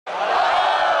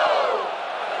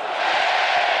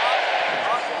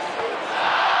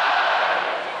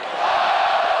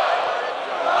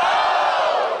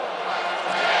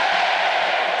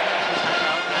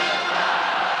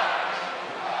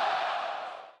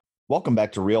Welcome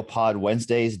back to Real Pod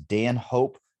Wednesdays. Dan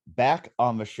Hope back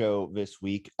on the show this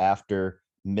week after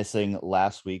missing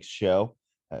last week's show.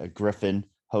 Griffin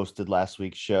hosted last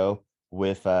week's show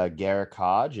with Garrick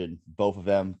Hodge, and both of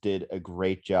them did a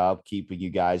great job keeping you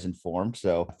guys informed.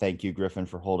 So thank you, Griffin,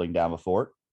 for holding down the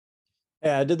fort.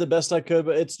 Yeah, I did the best I could,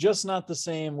 but it's just not the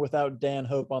same without Dan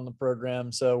Hope on the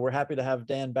program. So we're happy to have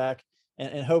Dan back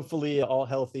and hopefully all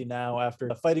healthy now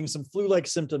after fighting some flu-like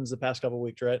symptoms the past couple of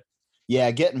weeks, right?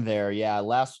 Yeah, getting there. Yeah,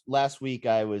 last week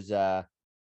I was I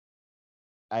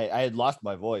had lost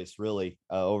my voice really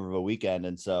over the weekend.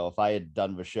 And so if I had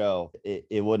done the show,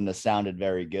 it wouldn't have sounded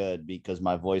very good because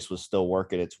my voice was still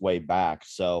working its way back.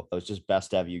 So it was just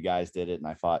best to have you guys did it. And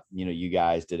I thought, you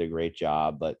guys did a great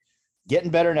job, but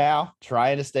getting better now,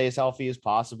 trying to stay as healthy as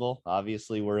possible.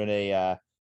 Obviously, we're in a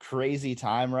crazy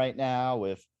time right now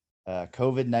with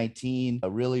COVID-19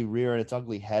 really rearing its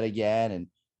ugly head again. And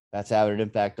that's having an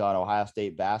impact on Ohio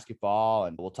State basketball.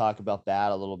 And we'll talk about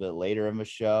that a little bit later in the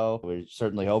show. We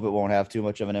certainly hope it won't have too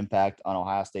much of an impact on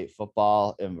Ohio State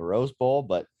football in the Rose Bowl,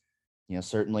 but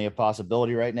certainly a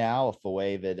possibility right now with the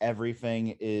way that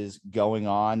everything is going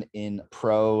on in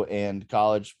pro and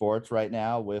college sports right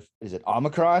now with, is it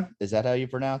Omicron? Is that how you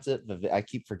pronounce it? I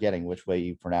keep forgetting which way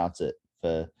you pronounce it,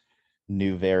 the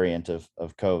new variant of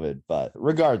COVID. But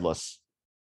regardless,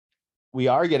 we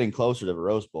are getting closer to the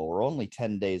Rose Bowl. We're only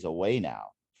 10 days away now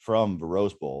from the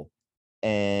Rose Bowl.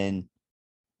 And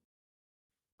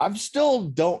I still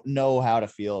don't know how to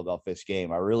feel about this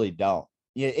game. I really don't.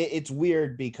 Yeah, it's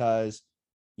weird because,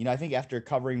 I think after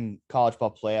covering college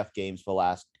ball playoff games for the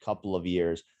last couple of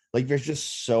years, like there's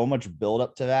just so much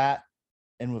buildup to that.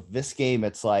 And with this game,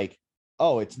 it's like,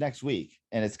 oh, it's next week.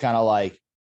 And it's kind of like,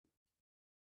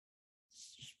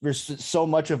 there's so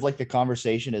much of like the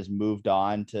conversation has moved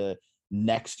on to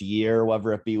next year,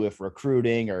 whether it be with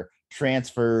recruiting or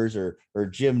transfers or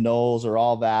Jim Knowles or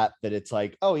all that it's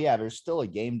like, oh yeah, there's still a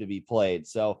game to be played.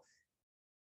 So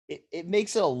it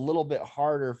makes it a little bit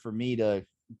harder for me to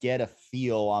get a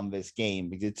feel on this game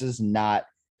because it's not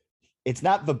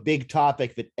the big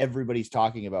topic that everybody's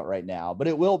talking about right now, but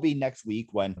it will be next week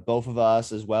when both of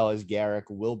us, as well as Garrick,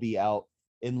 will be out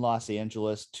in Los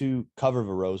Angeles to cover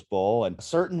the Rose Bowl. And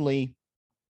certainly,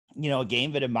 a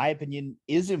game that, in my opinion,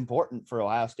 is important for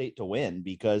Ohio State to win,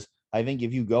 because I think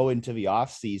if you go into the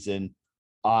offseason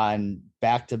on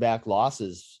back-to-back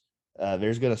losses,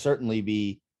 there's going to certainly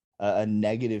be a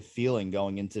negative feeling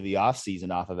going into the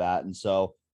offseason off of that. And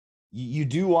so you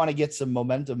do want to get some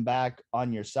momentum back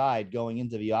on your side going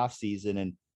into the offseason.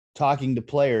 And talking to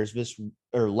players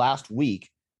last week,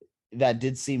 that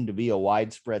did seem to be a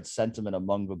widespread sentiment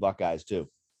among the Buckeyes too.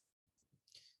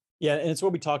 Yeah, and it's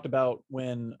what we talked about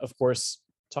when, of course,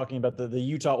 talking about the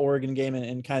Utah-Oregon game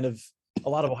and kind of a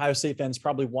lot of Ohio State fans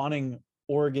probably wanting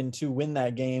Oregon to win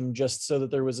that game just so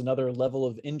that there was another level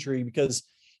of intrigue. Because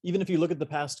even if you look at the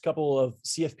past couple of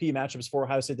CFP matchups for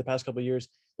Ohio State the past couple of years,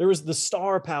 there was the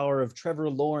star power of Trevor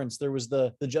Lawrence. There was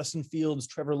the Justin Fields,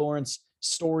 Trevor Lawrence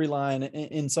storyline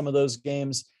in some of those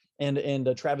games,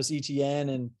 and Travis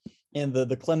Etienne and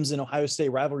the Clemson Ohio State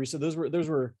rivalry. So those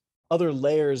were other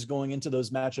layers going into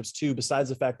those matchups too, besides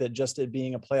the fact that just it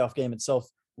being a playoff game itself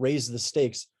raised the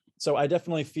stakes. So I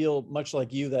definitely feel much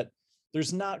like you that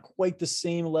there's not quite the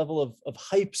same level of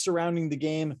hype surrounding the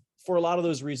game for a lot of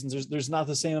those reasons. There's not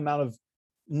the same amount of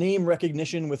name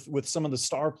recognition with some of the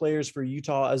star players for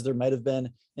Utah as there might have been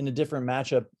in a different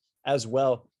matchup as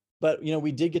well. But,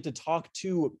 we did get to talk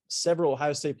to several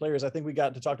Ohio State players. I think we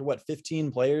got to talk to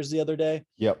 15 players the other day.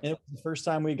 Yep. And it was the first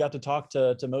time we got to talk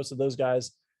to most of those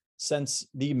guys since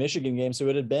the Michigan game. So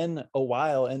it had been a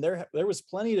while, and there was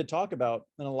plenty to talk about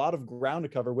and a lot of ground to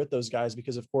cover with those guys,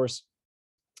 because of course,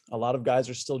 a lot of guys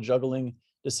are still juggling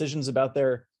decisions about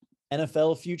their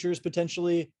NFL futures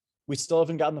potentially. We still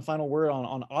haven't gotten the final word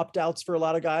on opt-outs for a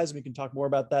lot of guys. We can talk more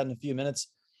about that in a few minutes.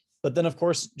 But then, of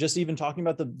course, just even talking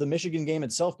about the Michigan game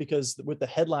itself, because with the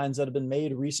headlines that have been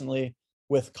made recently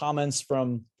with comments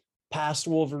from past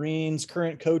Wolverines,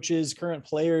 current coaches, current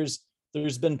players,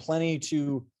 there's been plenty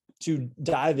to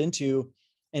dive into.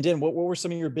 And Dan, what were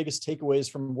some of your biggest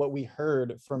takeaways from what we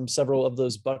heard from several of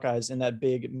those Buckeyes in that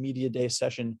big media day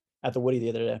session at the Woody the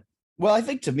other day? Well, I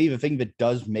think to me, the thing that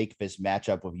does make this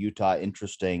matchup with Utah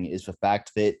interesting is the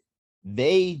fact that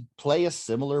they play a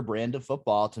similar brand of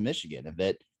football to Michigan, and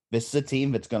that this is a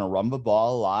team that's going to run the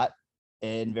ball a lot,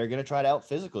 and they're going to try to out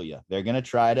physical you. They're going to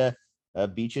try to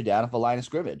beat you down at the line of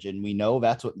scrimmage. And we know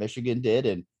that's what Michigan did,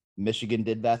 and Michigan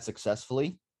did that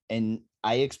successfully. And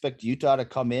I expect Utah to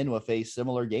come in with a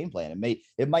similar game plan.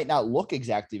 It might not look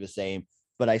exactly the same,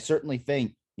 but I certainly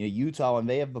think, Utah, when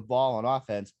they have the ball on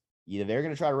offense, they're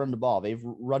going to try to run the ball. They've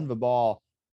run the ball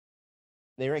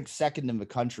they rank second in the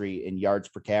country in yards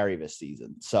per carry this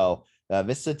season. So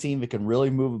this is a team that can really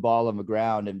move the ball on the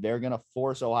ground, and they're going to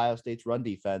force Ohio State's run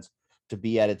defense to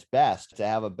be at its best, to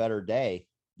have a better day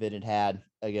than it had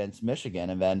against Michigan.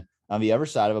 And then on the other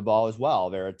side of the ball as well,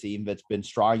 they're a team that's been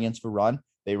strong against the run.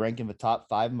 They rank in the top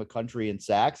 5 in the country in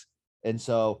sacks. And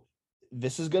so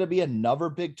this is going to be another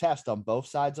big test on both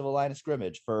sides of a line of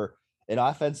scrimmage for an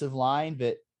offensive line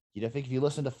that, I think if you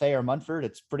listen to Thayer Munford,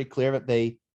 it's pretty clear that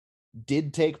they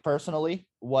did take personally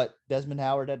what Desmond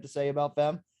Howard had to say about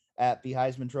them at the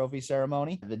Heisman Trophy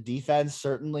ceremony. The defense,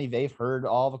 certainly they've heard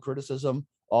all the criticism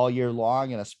all year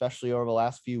long, and especially over the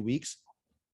last few weeks.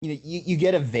 You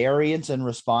get a variance in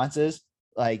responses.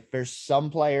 Like, there's some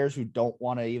players who don't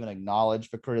want to even acknowledge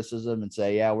the criticism and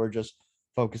say, yeah, we're just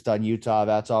focused on Utah.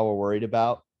 That's all we're worried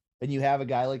about. And you have a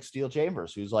guy like Steele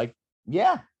Chambers who's like,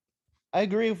 yeah, I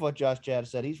agree with what Josh Jada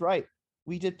said. He's right.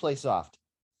 We did play soft.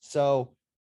 So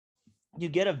you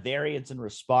get a variance in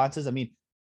responses. I mean,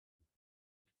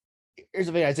 here's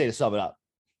the thing I'd say to sum it up.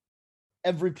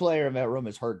 Every player in that room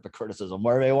has heard the criticism,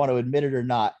 whether they want to admit it or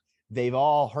not. They've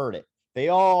all heard it. They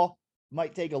all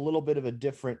might take a little bit of a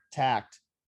different tact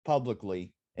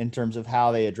publicly in terms of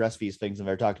how they address these things when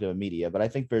they're talking to the media. But I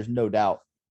think there's no doubt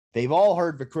they've all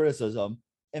heard the criticism,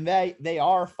 and they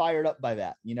are fired up by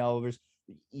that.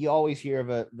 You always hear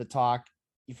the talk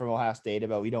from Ohio State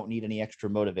about we don't need any extra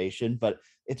motivation, but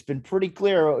it's been pretty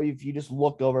clear if you just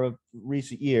look over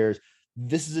recent years,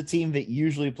 this is a team that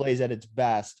usually plays at its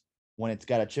best when it's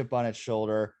got a chip on its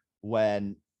shoulder,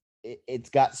 when it's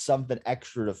got something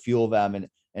extra to fuel them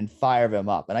and fire them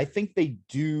up. And I think they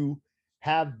do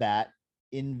have that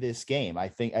in this game. I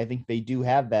think they do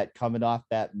have that coming off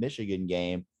that Michigan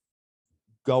game,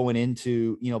 going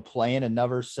into, playing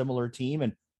another similar team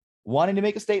and wanting to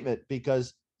make a statement,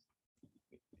 because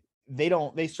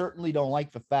they certainly don't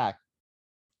like the fact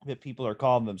that people are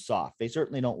calling them soft. They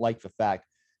certainly don't like the fact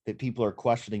that people are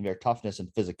questioning their toughness and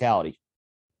physicality.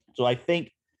 So I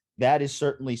think that is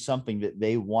certainly something that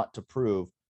they want to prove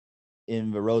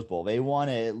in the Rose Bowl. They want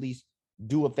to at least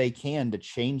do what they can to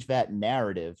change that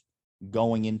narrative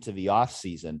going into the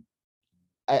offseason.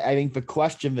 I think the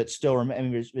question that still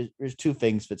remains, there's two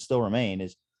things that still remain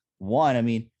is,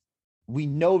 one, we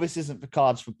know this isn't the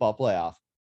college football playoff.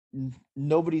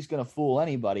 Nobody's going to fool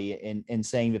anybody in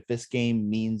saying that this game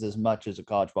means as much as a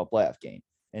college football playoff game.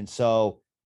 And so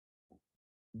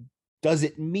does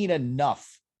it mean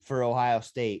enough for Ohio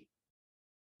State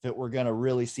that we're going to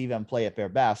really see them play at their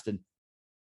best? And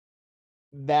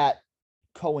that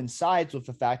coincides with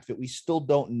the fact that we still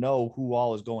don't know who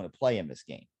all is going to play in this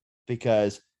game,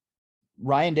 because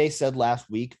Ryan Day said last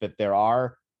week that there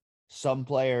are some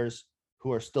players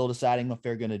who are still deciding what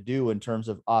they're going to do in terms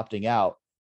of opting out.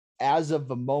 As of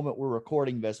the moment we're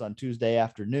recording this on Tuesday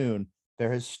afternoon,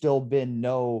 there has still been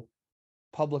no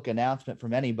public announcement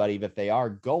from anybody that they are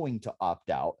going to opt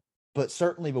out. But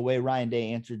certainly the way Ryan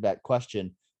Day answered that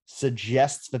question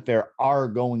suggests that there are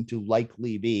going to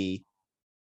likely be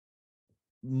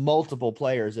multiple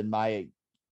players, in my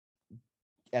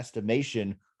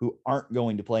estimation, who aren't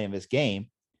going to play in this game.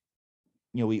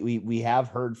 We have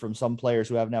heard from some players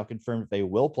who have now confirmed that they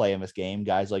will play in this game.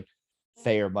 Guys like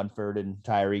Thayer Munford and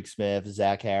Tyreek Smith,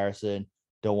 Zach Harrison,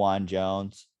 DeJuan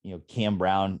Jones, Cam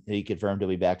Brown, he confirmed he'll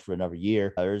be back for another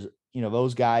year. There's,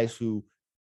 those guys who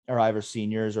are either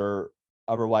seniors or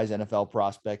otherwise NFL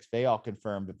prospects. They all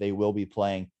confirmed that they will be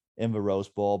playing in the Rose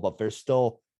Bowl, but there's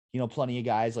still, plenty of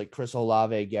guys like Chris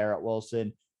Olave, Garrett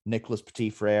Wilson, Nicholas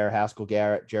Petit-Frere, Haskell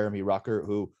Garrett, Jeremy Ruckert,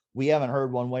 who we haven't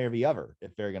heard one way or the other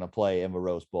if they're going to play in the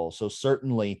Rose Bowl. So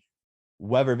certainly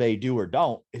whether they do or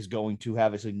don't is going to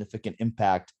have a significant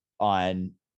impact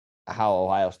on how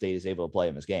Ohio State is able to play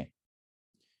in this game.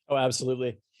 Oh,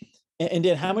 absolutely. And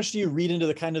Dan, how much do you read into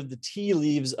the kind of the tea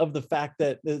leaves of the fact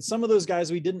that some of those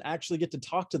guys, we didn't actually get to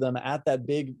talk to them at that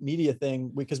big media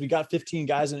thing, because we got 15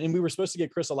 guys and we were supposed to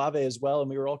get Chris Olave as well. And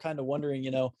we were all kind of wondering,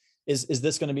 is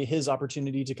this going to be his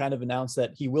opportunity to kind of announce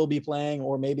that he will be playing,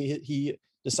 or maybe he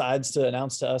decides to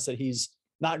announce to us that he's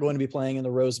not going to be playing in the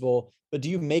Rose Bowl. But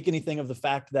do you make anything of the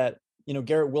fact that,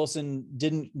 Garrett Wilson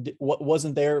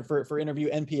wasn't there for interview,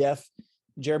 NPF,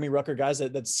 Jeremy Ruckert, guys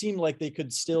that seemed like they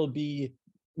could still be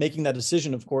making that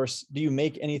decision, of course. Do you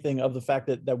make anything of the fact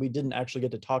that we didn't actually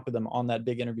get to talk to them on that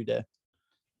big interview day?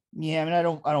 Yeah, I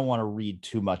don't want to read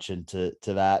too much into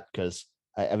that, because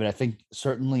I think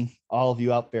certainly all of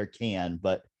you out there can,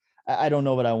 but I don't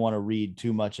know that I want to read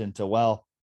too much into, well,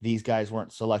 these guys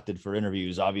weren't selected for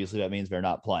interviews. Obviously, that means they're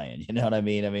not playing. You know what I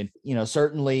mean?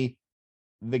 Certainly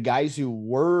the guys who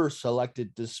were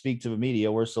selected to speak to the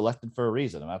media were selected for a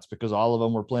reason. And that's because all of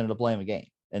them were planning to play in the game.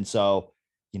 And so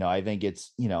I think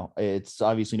it's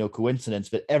obviously no coincidence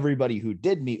that everybody who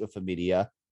did meet with the media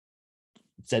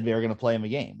said they were going to play him a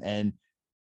game. And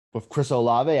with Chris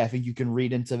Olave, I think you can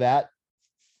read into that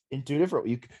in two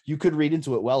different. You could read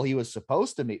into it. Well, he was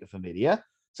supposed to meet with the media,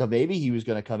 so maybe he was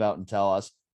going to come out and tell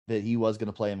us that he was going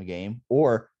to play him a game,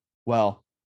 or well,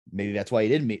 maybe that's why he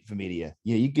didn't meet with the media.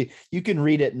 You can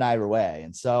read it in either way,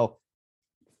 and so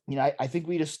I think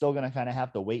we just still going to kind of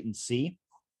have to wait and see.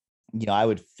 I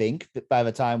would think that by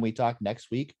the time we talk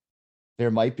next week,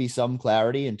 there might be some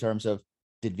clarity in terms of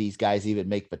did these guys even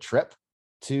make the trip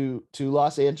to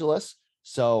Los Angeles.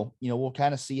 So, we'll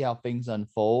kind of see how things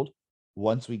unfold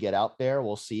once we get out there.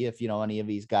 We'll see if, any of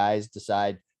these guys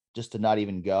decide just to not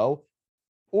even go,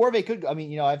 or they could. I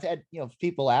mean, I've had,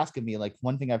 people asking me, like,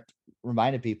 one thing I've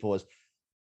reminded people is,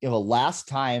 last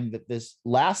time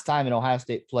an Ohio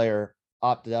State player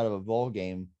opted out of a bowl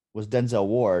game was Denzel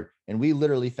Ward. And we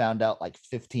literally found out like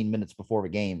 15 minutes before the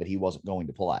game that he wasn't going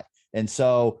to play. And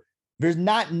so there's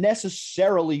not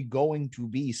necessarily going to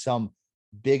be some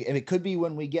big, and it could be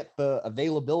when we get the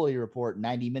availability report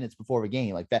 90 minutes before the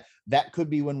game, like that could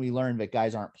be when we learn that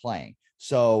guys aren't playing.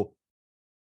 So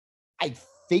I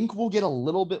think we'll get a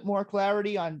little bit more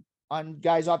clarity on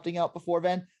guys opting out before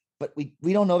then, but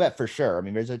we don't know that for sure. I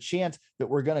mean, there's a chance that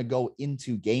we're going to go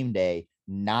into game day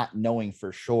not knowing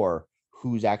for sure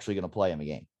who's actually going to play in the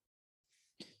game.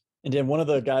 And then one of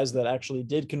the guys that actually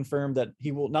did confirm that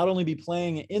he will not only be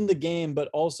playing in the game, but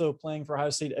also playing for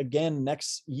Ohio State again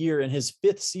next year in his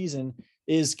 5th season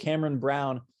is Cameron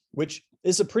Brown, which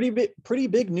is a pretty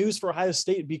big news for Ohio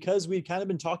State, because we've kind of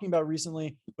been talking about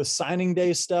recently with signing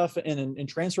day stuff and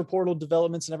transfer portal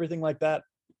developments and everything like that.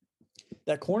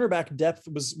 That cornerback depth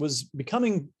was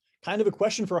becoming kind of a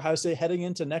question for Ohio State heading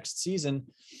into next season,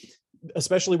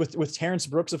 especially with Terrence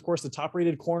Brooks, of course, the top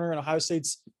rated corner in Ohio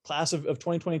State's class of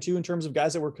 2022 in terms of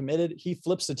guys that were committed. He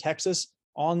flips to Texas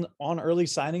on early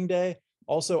signing day.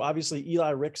 Also, obviously,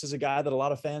 Eli Ricks is a guy that a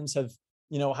lot of fans have,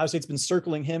 Ohio State's been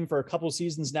circling him for a couple of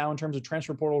seasons now in terms of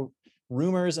transfer portal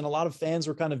rumors. And a lot of fans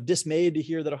were kind of dismayed to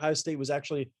hear that Ohio State was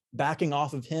actually backing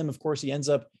off of him. Of course, he ends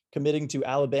up committing to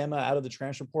Alabama out of the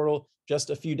transfer portal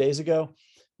just a few days ago.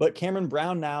 But Cameron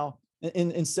Brown now,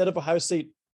 instead of Ohio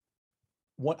State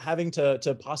having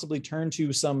to possibly turn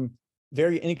to some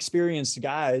very inexperienced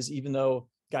guys, even though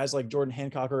guys like Jordan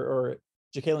Hancock or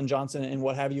Jakailin Johnson and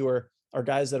what have you are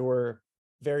guys that were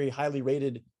very highly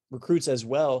rated recruits as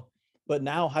well. But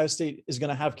now Ohio State is going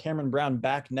to have Cameron Brown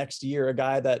back next year, a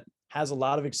guy that has a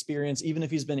lot of experience, even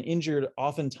if he's been injured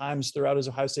oftentimes throughout his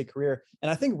Ohio State career. And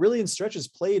I think really in stretches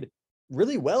played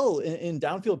really well in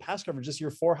downfield pass coverage this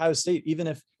year for Ohio State, even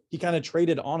if he kind of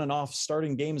traded on and off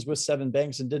starting games with Sevyn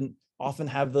Banks and didn't often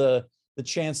have the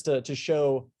chance to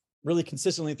show really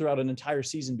consistently throughout an entire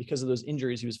season because of those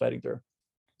injuries he was fighting through.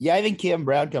 Yeah, I think Cam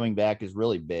Brown coming back is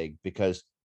really big because,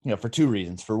 for two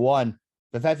reasons. For one,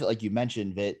 the fact that, like you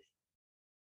mentioned, that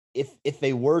if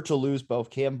they were to lose both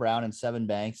Cam Brown and Sevyn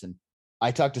Banks, and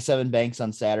I talked to Sevyn Banks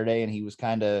on Saturday and he was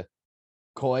kind of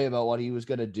coy about what he was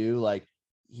going to do. Like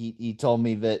he told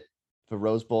me that the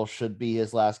Rose Bowl should be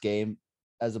his last game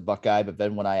as a Buckeye. But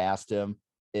then when I asked him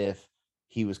if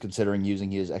he was considering using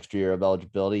his extra year of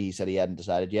eligibility, he said he hadn't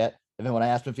decided yet. And then when I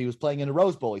asked him if he was playing in the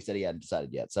Rose Bowl, he said he hadn't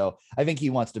decided yet. So I think he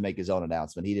wants to make his own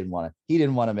announcement. He didn't want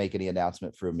to make any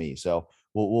announcement for me. So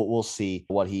we'll see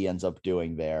what he ends up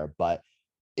doing there. But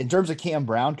in terms of Cam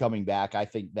Brown coming back, I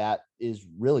think that is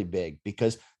really big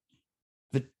because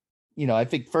I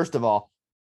think first of all,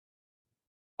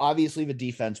 obviously the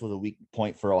defense was a weak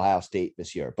point for Ohio State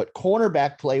this year, but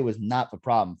cornerback play was not the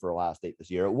problem for Ohio State this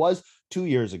year. It was 2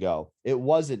 years ago. It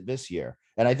wasn't this year.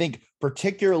 And I think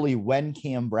particularly when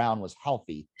Cam Brown was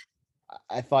healthy,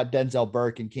 I thought Denzel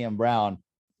Burke and Cam Brown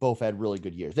both had really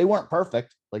good years. They weren't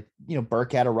perfect. Like,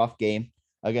 Burke had a rough game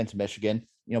against Michigan.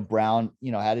 Brown,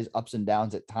 had his ups and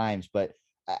downs at times, but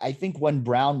I think when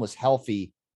Brown was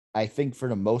healthy, I think for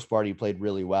the most part, he played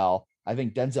really well. I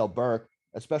think Denzel Burke,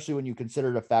 especially when you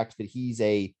consider the fact that he's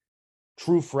a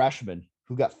true freshman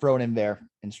who got thrown in there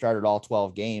and started all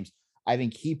 12 games, I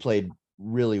think he played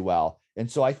really well. And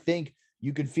so I think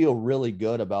you could feel really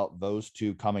good about those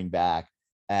two coming back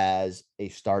as a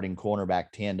starting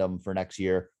cornerback tandem for next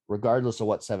year, regardless of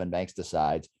what Sevyn Banks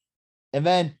decides. And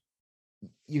then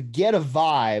you get a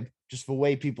vibe, just the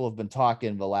way people have been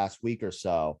talking the last week or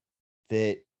so,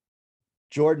 that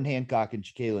Jordan Hancock and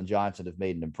Jakailin Johnson have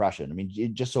made an impression. I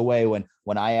mean, just a way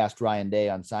when I asked Ryan Day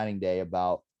on signing day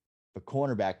about the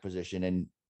cornerback position, and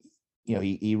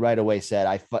he right away said,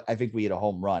 I think we had a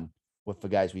home run with the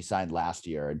guys we signed last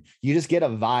year. And you just get a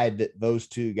vibe that those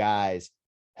two guys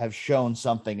have shown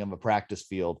something in the practice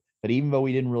field, that even though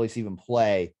we didn't really see them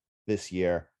play, this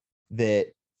year that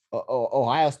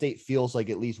Ohio State feels like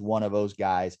at least one of those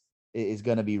guys is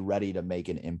going to be ready to make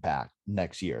an impact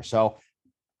next year. So,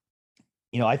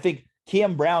 I think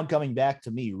Cam Brown coming back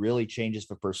to me really changes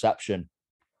the perception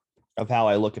of how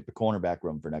I look at the cornerback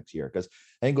room for next year. Because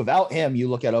I think without him, you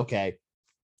look at, okay,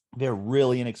 they're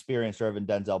really inexperienced, Irvin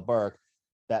Denzel Burke.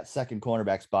 That second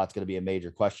cornerback spot's going to be a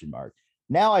major question mark.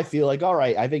 Now I feel like, all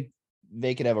right, I think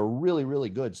they could have a really, really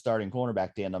good starting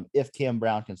cornerback tandem if Cam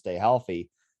Brown can stay healthy.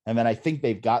 And then I think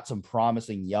they've got some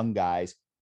promising young guys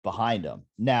behind them.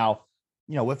 Now,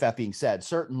 with that being said,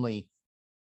 certainly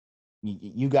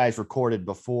you guys recorded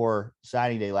before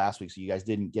signing day last week, so you guys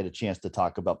didn't get a chance to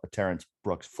talk about the Terrence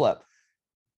Brooks flip.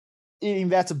 I mean,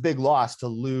 that's a big loss to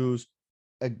lose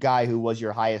a guy who was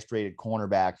your highest rated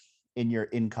cornerback in your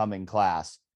incoming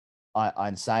class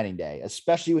on signing day,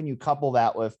 especially when you couple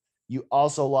that with, you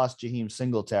also lost Jaheim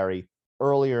Singletary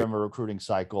earlier in the recruiting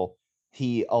cycle.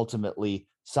 He ultimately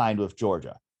signed with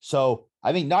Georgia. So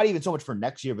I think not even so much for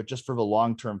next year, but just for the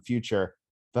long-term future,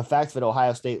 the fact that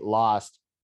Ohio State lost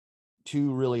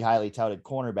two really highly touted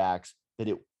cornerbacks that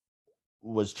it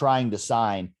was trying to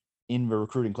sign in the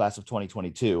recruiting class of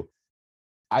 2022,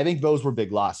 I think those were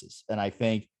big losses. And I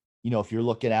think, if you're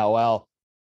looking at, well,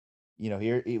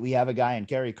 here we have a guy in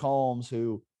Kerry Combs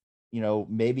who,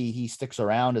 maybe he sticks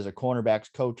around as a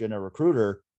cornerbacks coach and a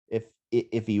recruiter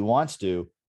if he wants to,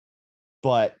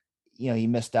 but, he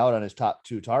missed out on his top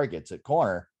two targets at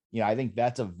corner. I think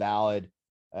that's a valid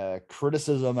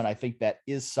criticism. And I think that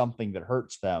is something that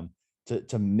hurts them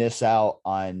to miss out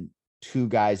on two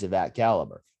guys of that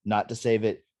caliber. Not to say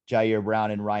that Jair Brown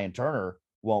and Ryan Turner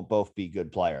won't both be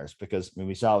good players, because when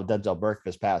we saw with Denzel Burke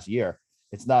this past year,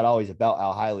 it's not always about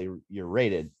how highly you're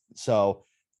rated. So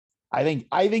I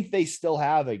think they still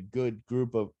have a good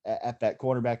group of at that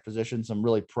cornerback position, some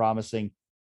really promising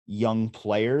young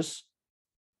players.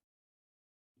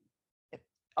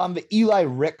 On the Eli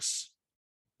Ricks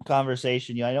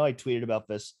conversation, I know I tweeted about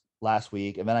this last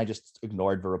week, and then I just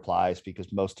ignored the replies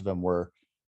because most of them were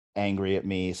angry at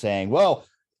me saying, well,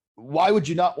 why would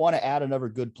you not want to add another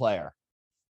good player?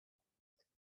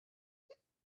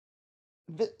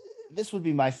 This would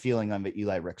be my feeling on the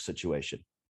Eli Ricks situation.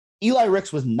 Eli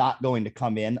Ricks was not going to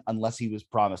come in unless he was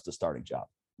promised a starting job.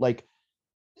 Like,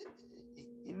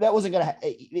 that wasn't going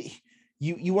to,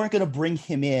 you weren't going to bring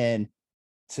him in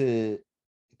to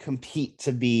compete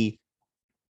to be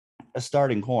a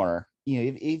starting corner.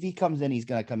 If he comes in, he's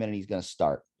going to come in and he's going to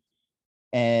start.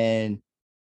 And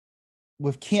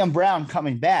with Cam Brown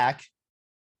coming back,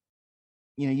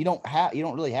 you don't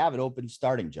really have an open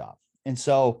starting job. And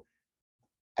so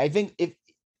I think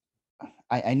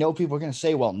I know people are going to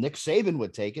say, well, Nick Saban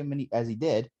would take him, as he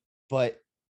did, but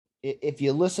if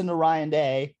you listen to Ryan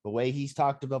Day, the way he's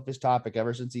talked about this topic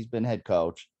ever since he's been head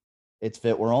coach, it's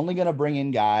that we're only going to bring in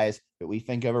guys that we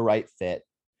think have a right fit,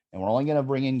 and we're only going to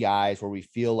bring in guys where we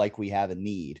feel like we have a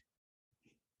need.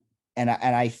 And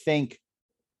I think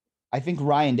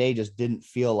Ryan Day just didn't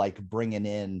feel like bringing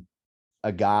in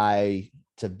a guy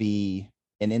to be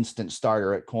an instant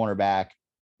starter at cornerback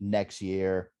next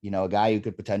year, a guy who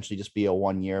could potentially just be a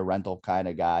 1-year rental kind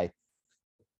of guy.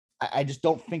 I just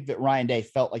don't think that Ryan Day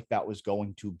felt like that was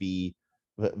going to be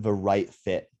the right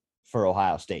fit for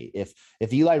Ohio State.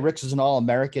 If Eli Ricks is an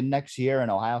All-American next year and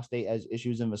Ohio State has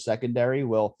issues in the secondary,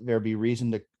 will there be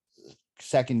reason to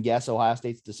second guess Ohio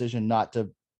State's decision not to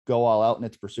go all out in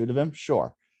its pursuit of him?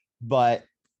 Sure. But,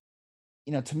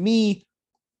 to me,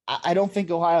 I don't think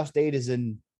Ohio State is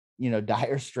in,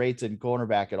 dire straits in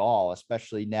cornerback at all,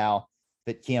 especially now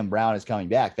that Cam Brown is coming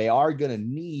back. They are going to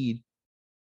need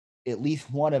at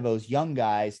least one of those young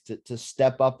guys to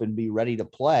step up and be ready to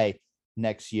play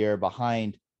next year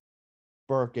behind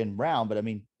Burke and Brown. But I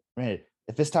mean, granted,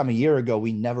 if this time a year ago,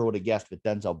 we never would have guessed that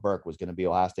Denzel Burke was going to be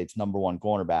Ohio State's number one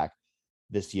cornerback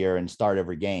this year and start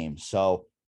every game. So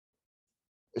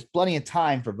there's plenty of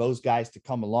time for those guys to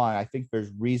come along. I think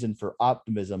there's reason for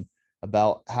optimism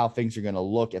about how things are going to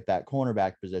look at that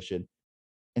cornerback position.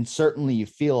 And certainly you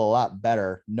feel a lot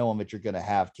better knowing that you're going to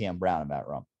have Cam Brown in that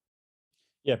room.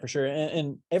 Yeah, for sure.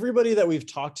 And everybody that we've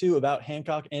talked to about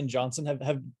Hancock and Johnson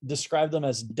have described them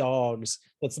as dogs.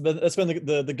 That's been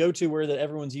the go-to word that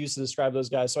everyone's used to describe those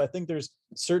guys. So I think there's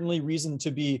certainly reason to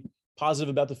be positive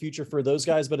about the future for those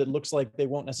guys, but it looks like they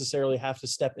won't necessarily have to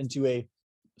step into a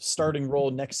starting role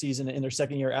next season in their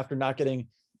second year after not getting,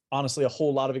 honestly, a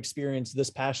whole lot of experience this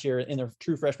past year in their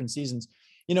true freshman seasons.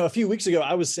 A few weeks ago,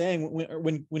 I was saying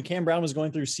when Cam Brown was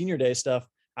going through senior day stuff,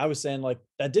 I was saying like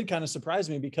that did kind of surprise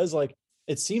me because like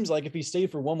it seems like if he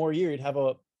stayed for one more year, he'd have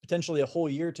potentially a whole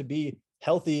year to be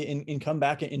healthy and come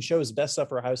back and show his best stuff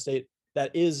for Ohio State.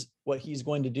 that is what he's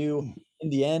going to do in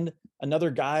the end. Another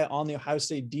guy on the Ohio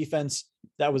State defense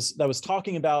that was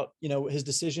talking about, his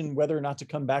decision whether or not to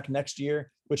come back next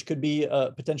year, which could be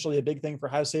potentially a big thing for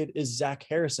Ohio State, is Zach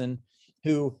Harrison,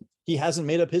 who he hasn't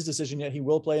made up his decision yet. He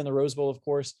will play in the Rose Bowl, of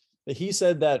course, but he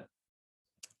said that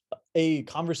a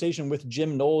conversation with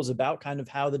Jim Knowles about kind of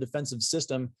how the defensive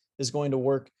system is going to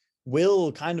work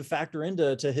will kind of factor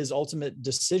into his ultimate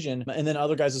decision. And then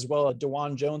other guys as well,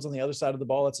 DeJuan Jones on the other side of the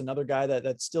ball. That's another guy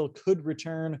that still could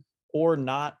return or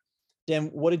not. Dan,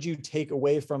 what did you take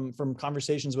away from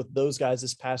conversations with those guys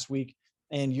this past week,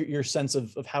 and your sense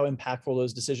of how impactful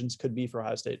those decisions could be for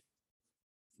Ohio State?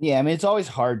 Yeah, I mean, it's always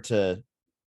hard to,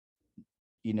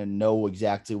 know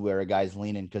exactly where a guy's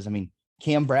leaning, because,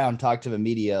 Cam Brown talked to the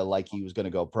media like he was going to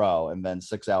go pro, and then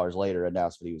 6 hours later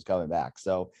announced that he was coming back.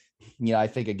 So, I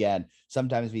think, again,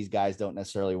 sometimes these guys don't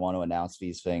necessarily want to announce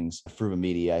these things through the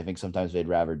media. I think sometimes they'd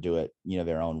rather do it,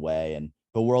 their own way. And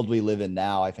the world we live in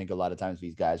now, I think a lot of times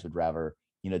these guys would rather,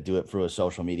 do it through a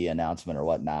social media announcement or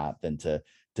whatnot than to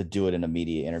do it in a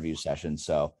media interview session.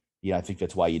 So, I think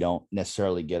that's why you don't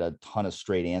necessarily get a ton of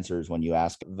straight answers when you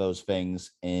ask those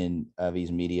things in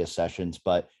these media sessions.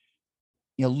 But,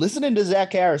 listening to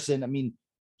Zach Harrison,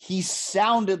 he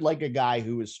sounded like a guy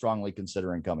who was strongly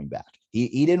considering coming back.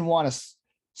 He didn't want to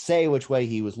say which way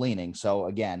he was leaning. So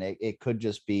again, it could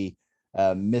just be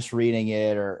misreading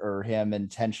it or him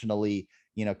intentionally,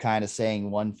 kind of saying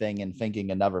one thing and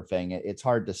thinking another thing. It's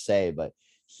hard to say, but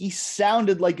he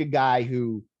sounded like a guy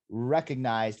who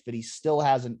recognized that he still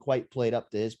hasn't quite played up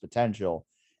to his potential,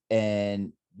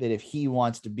 and that if he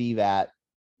wants to be that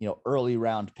early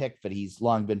round pick that he's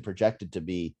long been projected to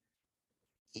be,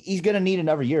 he's going to need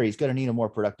another year. He's going to need a more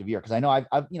productive year. Cause I know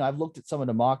I've looked at some of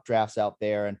the mock drafts out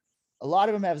there, and a lot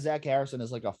of them have Zach Harrison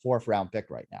as like a 4th round pick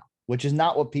right now, which is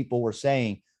not what people were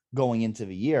saying going into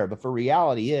the year. But for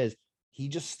reality is he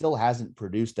just still hasn't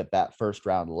produced at that 1st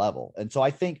round level. And so I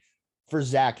think for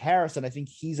Zach Harrison, I think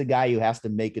he's a guy who has to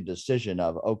make a decision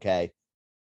of, okay,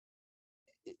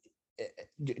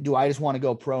 do I just want to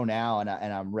go pro now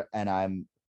and I'm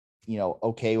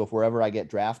okay with wherever I get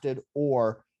drafted,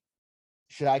 or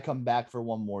should I come back for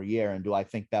one more year? And do I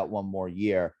think that one more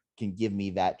year can give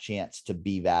me that chance to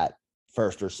be that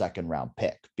 1st or 2nd round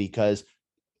pick? Because,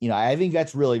 I think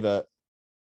that's really the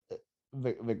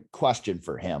question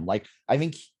for him. Like, I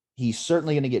think he's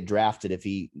certainly going to get drafted if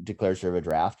he declares for a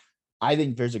draft. I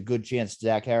think there's a good chance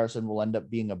Zach Harrison will end up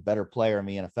being a better player in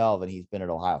the NFL than he's been at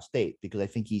Ohio State, because I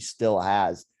think he still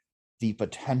has the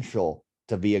potential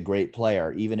to be a great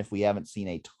player, even if we haven't seen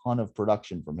a ton of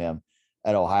production from him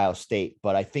at Ohio State.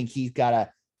 But I think he's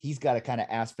got to kind of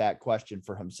ask that question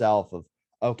for himself of,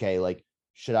 okay, like,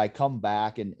 should I come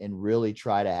back and really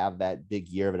try to have that big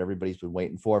year that everybody's been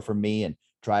waiting for from me and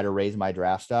try to raise my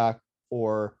draft stock?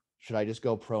 Or should I just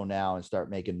go pro now and start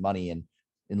making money and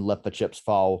let the chips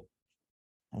fall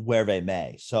where they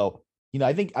may? So,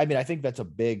 I think that's a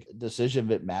big decision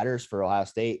that matters for Ohio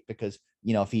State, because,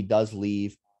 if he does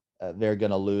leave, they're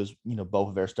going to lose, both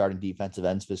of their starting defensive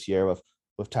ends this year,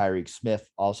 with Tyreek Smith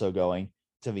also going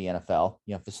to the NFL.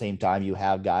 At the same time, you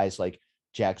have guys like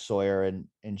Jack Sawyer and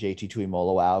JT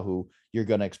Tuimoloau, who you're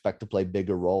going to expect to play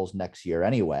bigger roles next year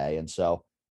anyway. And so,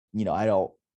 I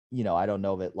don't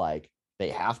know that like they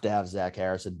have to have Zach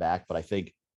Harrison back, but I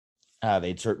think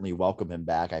they'd certainly welcome him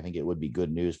back. I think it would be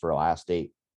good news for Ohio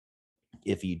State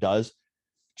if he does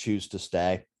choose to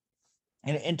stay.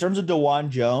 And in terms of DeJuan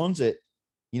Jones,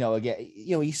 again,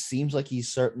 he seems like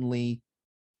he's certainly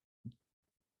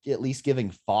at least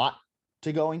giving thought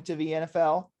to going to the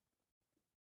NFL.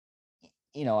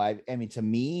 To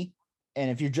me,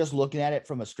 and if you're just looking at it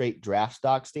from a straight draft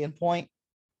stock standpoint,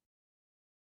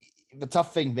 the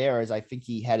tough thing there is I think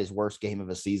he had his worst game of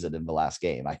the season in the last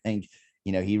game. I think,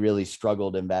 he really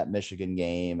struggled in that Michigan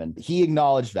game, and he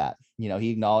acknowledged that, and he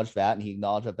acknowledged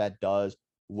that does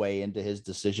weigh into his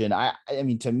decision.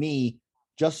 To me,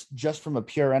 just from a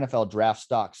pure NFL draft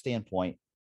stock standpoint,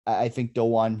 I think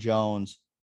DeJuan Jones,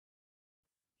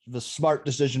 the smart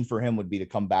decision for him would be to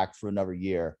come back for another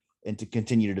year and to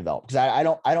continue to develop. Because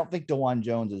I don't think DeJuan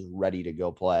Jones is ready to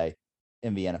go play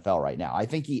in the NFL right now. I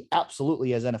think he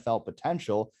absolutely has NFL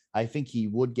potential. I think he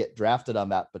would get drafted on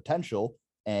that potential,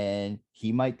 and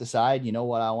he might decide, I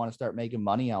want to start making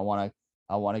money. I want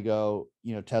to go,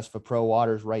 test for pro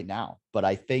waters right now. But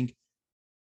I think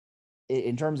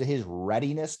in terms of his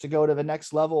readiness to go to the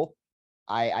next level,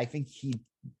 I think he'd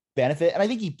benefit. And I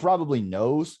think he probably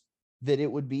knows that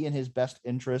it would be in his best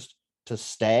interest to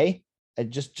stay. And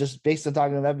just based on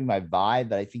talking to him, that'd be my vibe,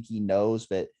 that I think he knows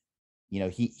that,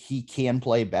 he can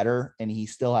play better and he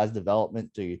still has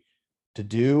development to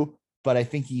do. But I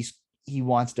think he's he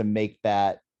wants to make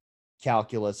that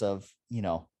calculus of,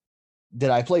 did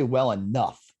I play well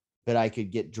enough that I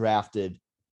could get drafted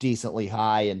decently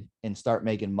high and start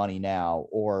making money now?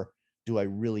 Or do I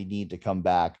really need to come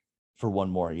back for one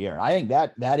more year? I think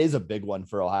that is a big one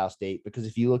for Ohio State, because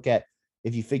if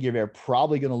you figure they're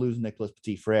probably going to lose Nicholas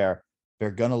Petit-Frere,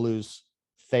 they're going to lose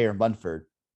Thayer Munford.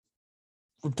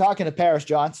 From talking to Paris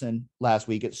Johnson last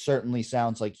week, it certainly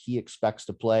sounds like he expects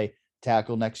to play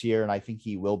tackle next year, and I think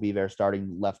he will be their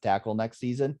starting left tackle next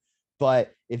season.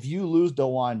 But if you lose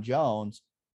DeJuan Jones,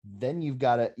 then you've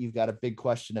got a big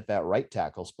question at that right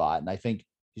tackle spot. And I think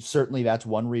certainly that's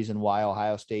one reason why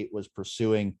Ohio State was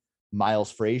pursuing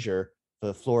Miles Frazier,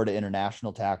 the Florida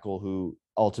international tackle who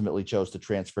ultimately chose to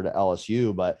transfer to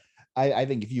LSU. But I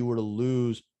think if you were to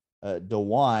lose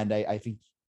DeJuan, I think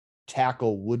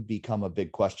tackle would become a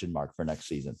big question mark for next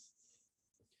season.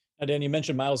 And Dan, you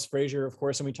mentioned Miles Frazier, of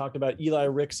course, and we talked about Eli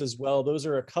Ricks as well. Those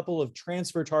are a couple of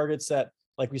transfer targets that,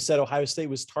 like we said, Ohio State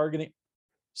was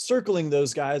circling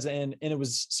those guys. And it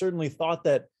was certainly thought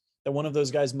that one of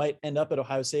those guys might end up at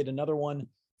Ohio State. Another one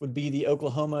would be the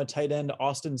Oklahoma tight end,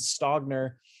 Austin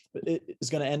Stogner. It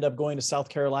is going to end up going to South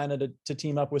Carolina to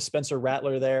team up with Spencer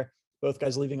Rattler there. Both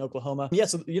guys leaving Oklahoma. Yeah,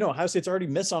 so, Ohio State's already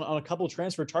missed on a couple of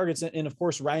transfer targets. And of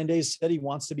course, Ryan Day said he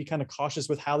wants to be kind of cautious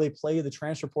with how they play the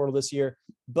transfer portal this year.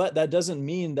 But that doesn't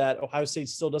mean that Ohio State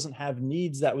still doesn't have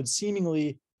needs that would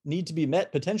seemingly need to be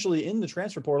met potentially in the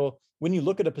transfer portal when you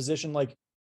look at a position like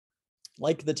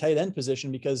the tight end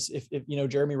position. Because if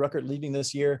Jeremy Ruckert leaving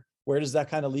this year, where does that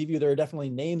kind of leave you? There are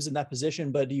definitely names in that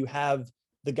position, but do you have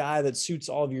the guy that suits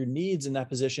all of your needs in that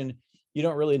position? You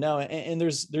don't really know. And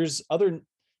there's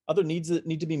other needs that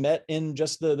need to be met in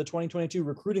just the 2022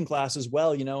 recruiting class as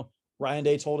well. Ryan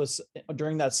Day told us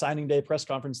during that signing day press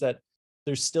conference that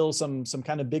there's still some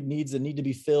kind of big needs that need to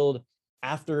be filled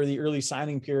after the early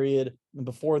signing period and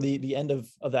before the end of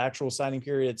the actual signing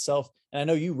period itself. And I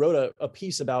know you wrote a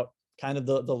piece about kind of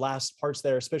the last parts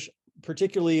there, especially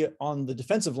particularly on the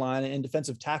defensive line, and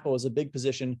defensive tackle is a big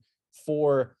position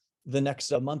for the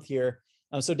next month here.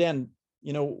 So Dan,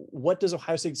 what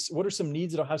are some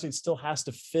needs that Ohio State still has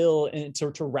to fill and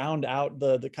to round out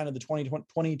the kind of the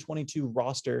 2022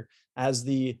 roster as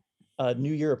the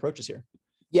new year approaches here?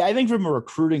 Yeah, I think from a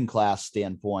recruiting class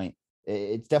standpoint,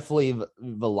 it's definitely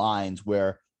the lines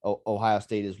where Ohio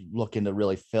State is looking to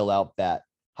really fill out that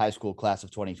high school class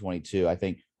of 2022. I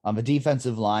think on the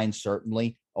defensive line,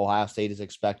 certainly Ohio State is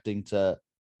expecting to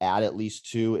add at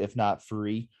least 2, if not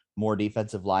 3 more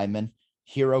defensive linemen.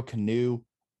 Hero Kanu,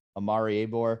 Amari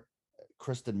Abor,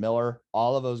 Kristen Miller,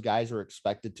 all of those guys are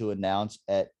expected to announce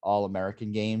at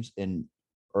All-American games in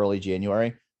early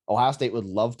January. Ohio State would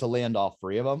love to land all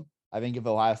 3 of them. I think if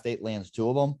Ohio State lands 2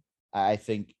 of them, I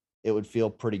think it would feel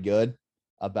pretty good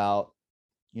about,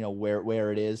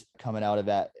 where it is coming out of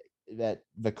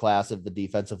the class of the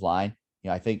defensive line.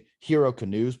 I think Hero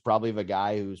Kanu's probably the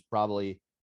guy who's probably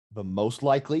the most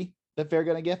likely that they're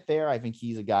going to get there. I think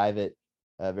he's a guy that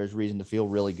there's reason to feel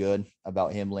really good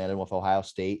about him landing with Ohio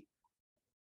State.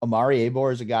 Amari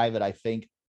Abor is a guy that I think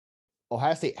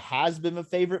Ohio State has been a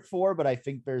favorite for, but I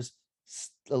think there's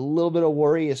a little bit of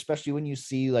worry, especially when you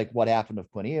see like what happened with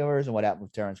Quinn Ewers and what happened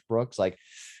with Terrence Brooks. Like,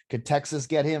 could Texas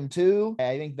get him too?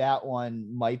 I think that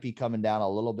one might be coming down a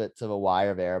little bit to the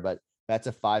wire there, but that's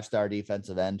a 5-star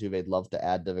defensive end who they'd love to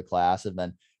add to the class. And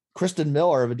then Kristen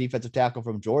Miller, of a defensive tackle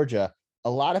from Georgia. A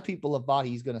lot of people have thought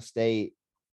he's going to stay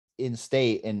in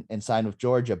state and sign with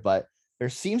Georgia, but there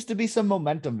seems to be some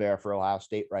momentum there for Ohio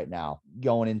State right now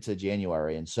going into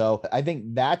January. And so I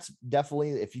think that's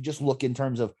definitely, if you just look in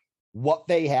terms of what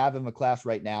they have in the class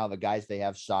right now, the guys they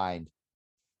have signed,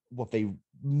 what they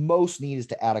most need is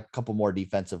to add a couple more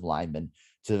defensive linemen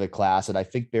to the class. And I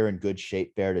think they're in good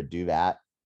shape there to do that.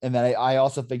 And then I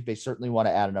also think they certainly want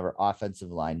to add another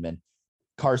offensive lineman,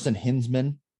 Carson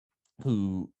Hinsman,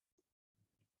 who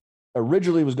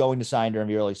originally was going to sign during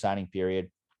the early signing period,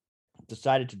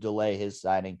 decided to delay his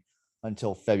signing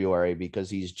until February because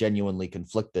he's genuinely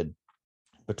conflicted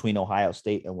between Ohio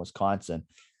State and Wisconsin.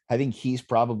 I think he's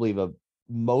probably the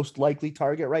most likely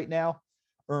target right now.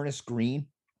 Ernest Green,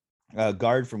 a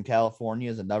guard from California,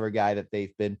 is another guy that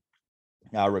they've been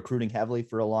recruiting heavily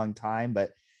for a long time,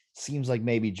 but seems like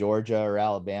maybe Georgia or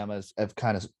Alabama have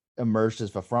kind of emerged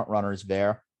as the front runners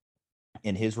there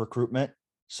in his recruitment.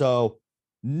 So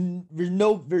there's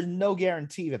no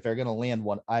guarantee that they're going to land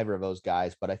either of those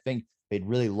guys, but I think they'd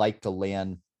really like to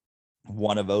land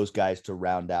one of those guys to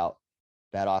round out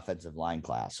that offensive line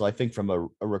class. So I think from a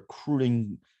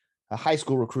high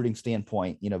school recruiting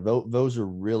standpoint, those are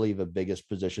really the biggest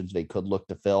positions they could look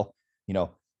to fill.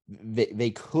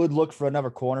 They could look for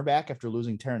another cornerback after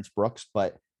losing Terrence Brooks,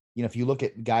 but if you look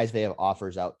at guys they have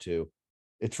offers out to,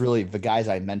 it's really the guys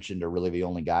I mentioned are really the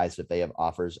only guys that they have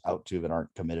offers out to that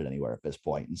aren't committed anywhere at this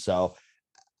point. And so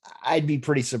I'd be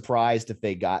pretty surprised if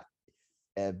they got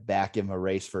back in the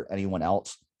race for anyone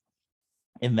else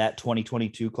in that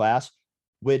 2022 class,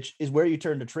 which is where you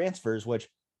turn to transfers, which,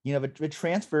 the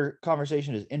transfer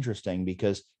conversation is interesting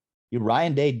because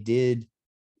Ryan Day did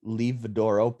leave the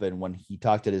door open when he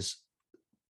talked at his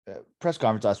press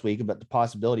conference last week about the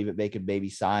possibility that they could maybe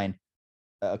sign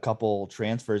a couple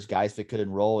transfers, guys that could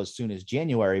enroll as soon as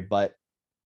January, but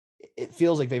it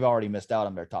feels like they've already missed out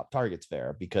on their top targets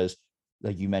there because,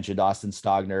 like you mentioned, Austin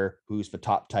Stogner, who's the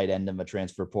top tight end in the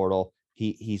transfer portal,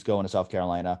 he's going to South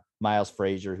Carolina. Miles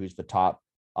Frazier, who's the top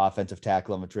offensive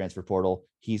tackle in the transfer portal,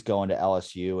 he's going to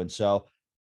LSU. And so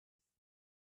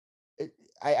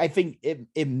I think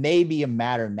it may be a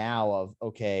matter now of,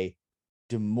 okay,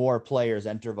 do more players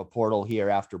enter the portal here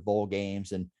after bowl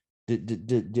games, and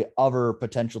do other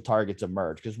potential targets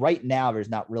emerge? Because right now there's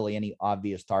not really any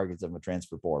obvious targets in the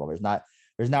transfer portal.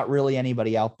 There's not really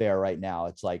anybody out there right now.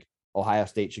 It's like Ohio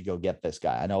State should go get this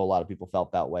guy. I know a lot of people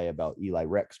felt that way about Eli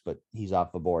Ricks, but he's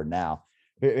off the board now.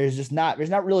 There's not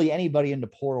really anybody in the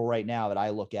portal right now that I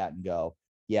look at and go,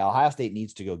 yeah, Ohio State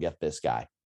needs to go get this guy.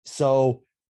 So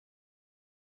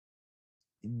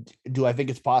do I think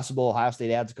it's possible Ohio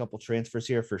State adds a couple transfers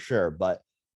here? For sure. But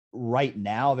right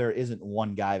now, there isn't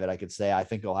one guy that I could say, I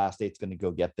think Ohio State's going to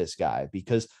go get this guy,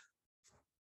 because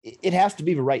it has to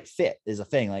be the right fit is a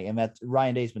thing. Like, and that's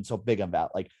Ryan Day's been so big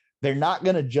about, like, they're not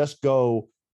going to just go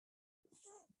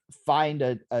find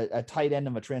a tight end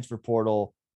in a transfer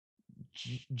portal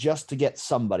just to get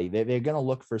somebody. They're going to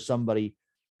look for somebody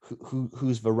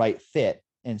who's the right fit.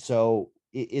 And so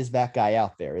is that guy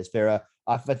out there? Is there a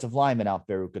offensive lineman out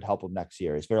there who could help him next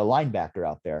year? Is there a linebacker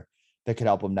out there that could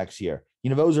help him next year?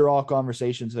 Those are all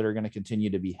conversations that are going to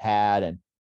continue to be had. And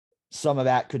some of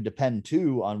that could depend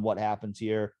too on what happens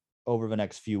here over the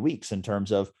next few weeks in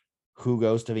terms of who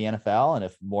goes to the NFL and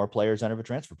if more players enter the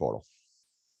transfer portal.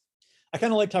 I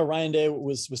kind of liked how Ryan Day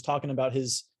was talking about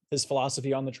his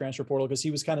philosophy on the transfer portal, because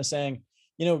he was kind of saying,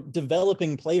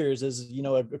 developing players is,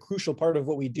 a crucial part of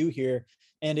what we do here.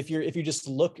 And if you just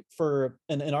look for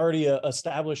an already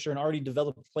established or an already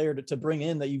developed player to bring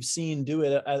in that you've seen do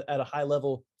it at a high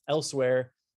level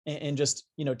elsewhere, and just,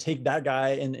 take that guy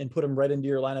and put him right into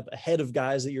your lineup ahead of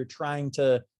guys that you're trying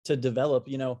to develop,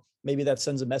 maybe that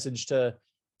sends a message to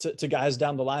guys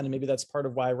down the line. And maybe that's part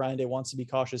of why Ryan Day wants to be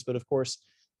cautious. But of course,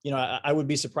 I would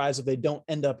be surprised if they don't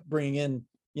end up bringing in,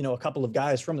 a couple of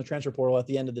guys from the transfer portal at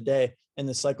the end of the day in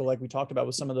this cycle, like we talked about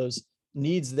with some of those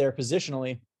needs there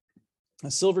positionally.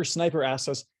 Silver Sniper asks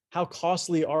us, how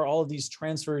costly are all of these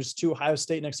transfers to Ohio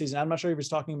State next season? I'm not sure if he's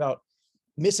talking about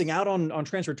missing out on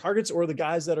transfer targets or the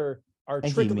guys that are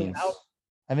trickling out.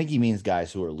 I think he means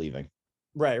guys who are leaving.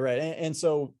 Right. And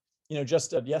so,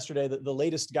 just yesterday, the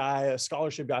latest guy, a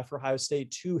scholarship guy for Ohio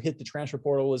State to hit the transfer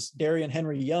portal was Darian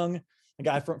Henry Young, a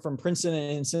guy from Princeton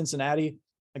and Cincinnati,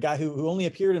 a guy who only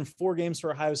appeared in 4 games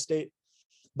for Ohio State.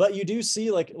 But you do see,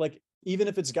 like even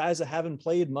if it's guys that haven't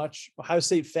played much, Ohio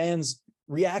State fans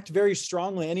react very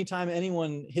strongly anytime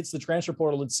anyone hits the transfer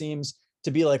portal. It seems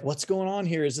to be like, what's going on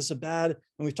here? Is this a bad,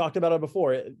 and we've talked about it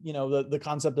before, the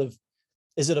concept of,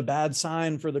 is it a bad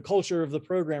sign for the culture of the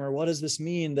program, or what does this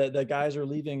mean that guys are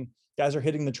leaving, guys are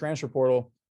hitting the transfer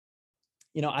portal?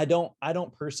 I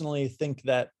don't personally think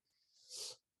that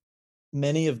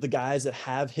many of the guys that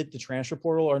have hit the transfer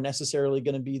portal are necessarily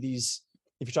going to be these,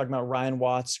 if you're talking about Ryan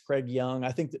Watts, Craig Young,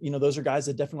 I think that, those are guys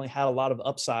that definitely had a lot of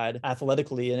upside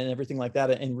athletically and everything like that,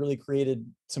 and really created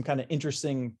some kind of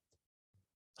interesting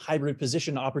hybrid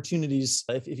position opportunities,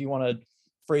 if you want to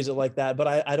phrase it like that.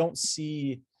 But I don't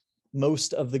see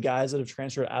most of the guys that have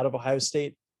transferred out of Ohio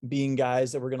State being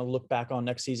guys that we're going to look back on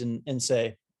next season and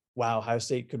say, wow, Ohio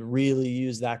State could really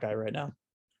use that guy right now.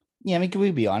 Yeah, I mean, can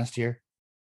we be honest here?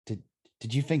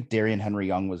 Did you think Darian Henry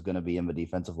Young was going to be in the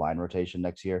defensive line rotation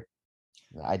next year?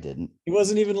 I didn't. He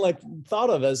wasn't even thought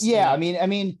of as. Yeah, I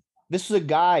mean, this is a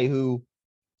guy who,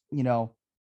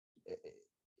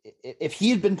 if he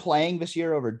had been playing this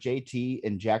year over JT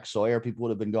and Jack Sawyer, people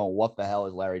would have been going, "What the hell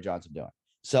is Larry Johnson doing?"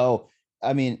 So,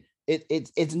 I mean,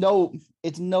 it's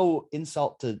no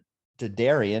insult to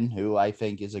Darian, who I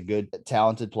think is a good,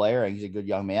 talented player, and he's a good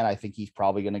young man. I think he's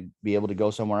probably going to be able to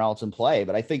go somewhere else and play.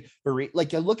 But I think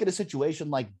you look at a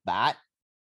situation like that,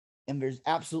 and there's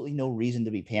absolutely no reason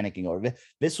to be panicking over it.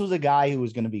 This was a guy who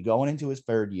was going to be going into his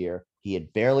 3rd year. He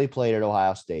had barely played at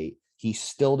Ohio State. He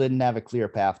still didn't have a clear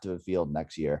path to the field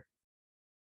next year.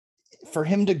 For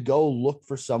him to go look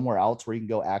for somewhere else where he can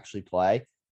go actually play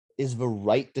is the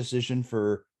right decision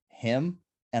for him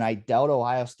And I doubt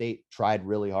Ohio State tried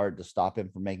really hard to stop him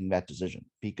from making that decision,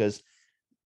 because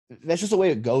that's just the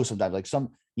way it goes sometimes. Like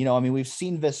we've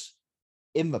seen this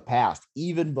in the past,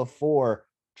 even before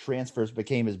transfers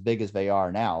became as big as they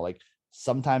are now. Like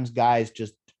sometimes guys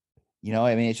just,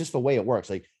 it's just the way it works.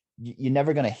 Like you're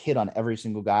never going to hit on every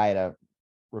single guy at a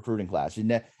recruiting class.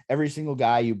 Every single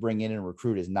guy you bring in and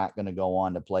recruit is not going to go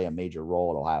on to play a major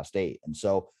role at Ohio State. And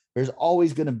so there's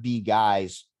always going to be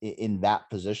guys in that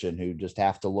position who just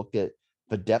have to look at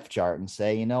the depth chart and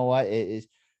say, you know what,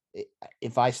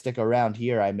 if I stick around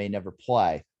here, I may never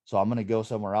play. So I'm going to go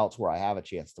somewhere else where I have a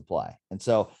chance to play. And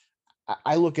so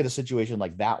I look at a situation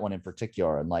like that one in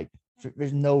particular, and like,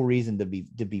 there's no reason to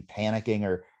be panicking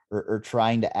or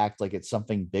trying to act like it's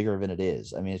something bigger than it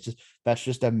is. I mean, that's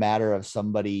just a matter of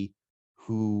somebody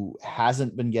who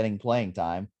hasn't been getting playing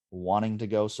time wanting to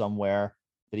go somewhere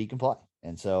that he can play.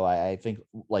 And so I think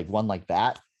like one like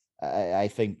that, I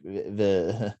think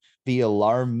the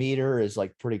alarm meter is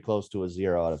like pretty close to a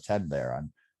 0 out of 10 there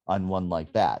on one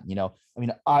like that. I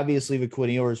mean, obviously the Quinn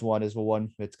Ewers one is the one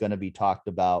that's going to be talked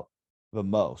about the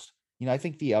most. I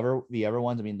think the other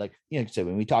ones, I mean, like, so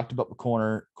when we talked about the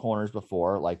corners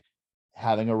before, like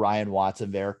having a Ryan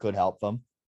Watson there could help them.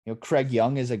 Craig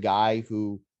Young is a guy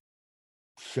who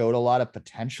showed a lot of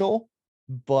potential,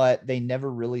 but they never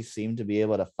really seemed to be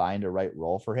able to find a right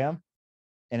role for him.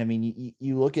 And I mean,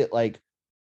 you look at like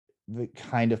the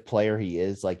kind of player he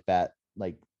is, like that,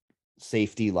 like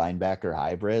safety linebacker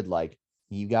hybrid. Like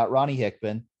you've got Ronnie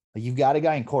Hickman, like you've got a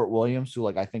guy in Court Williams who,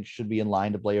 like, I think should be in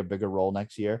line to play a bigger role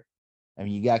next year. I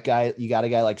mean, you got a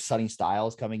guy like Sonny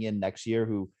Styles coming in next year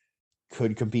who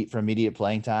could compete for immediate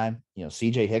playing time.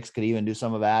 CJ Hicks could even do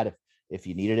some of that if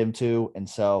you needed him to. And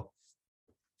so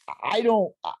I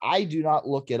do not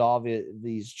look at all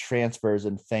these transfers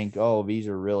and think, oh, these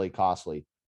are really costly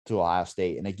to Ohio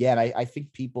State. And again, I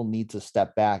think people need to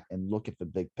step back and look at the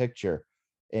big picture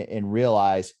and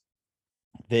realize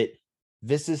that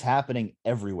this is happening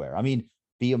everywhere. I mean,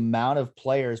 the amount of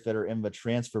players that are in the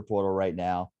transfer portal right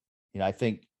now, I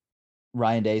think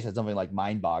Ryan Day said something like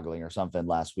mind-boggling or something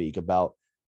last week about,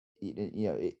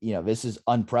 this is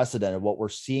unprecedented what we're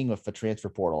seeing with the transfer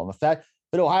portal. And the fact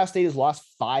that Ohio State has lost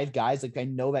 5 guys, like, I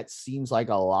know that seems like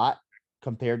a lot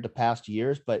compared to past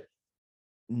years, but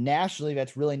nationally,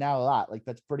 that's really not a lot. Like,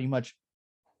 that's pretty much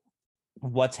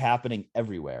what's happening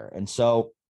everywhere. And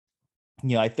so,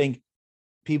 I think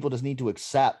people just need to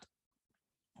accept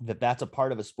that that's a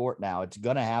part of a sport now. It's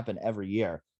going to happen every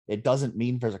year. It doesn't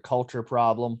mean there's a culture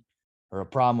problem or a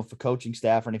problem with the coaching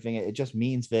staff or anything. It just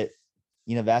means that,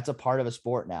 that's a part of a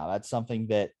sport now. That's something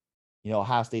that,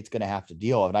 Ohio State's going to have to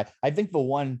deal with. And I think the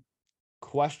one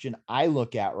question I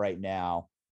look at right now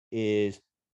is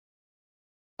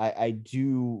I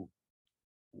do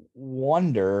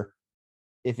wonder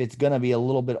if it's going to be a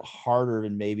little bit harder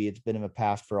than maybe it's been in the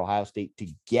past for Ohio State to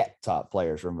get top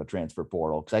players from the transfer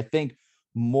portal. Because I think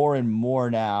more and more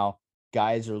now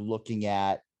guys are looking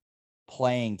at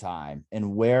playing time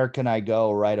and where can I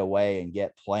go right away and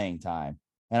get playing time.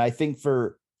 And I think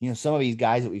for, some of these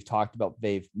guys that we've talked about,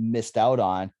 they've missed out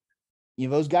on,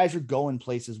 those guys are going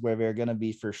places where they're going to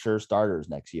be for sure starters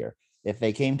next year. If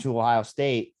they came to Ohio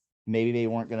State, maybe they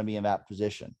weren't going to be in that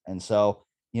position. And so,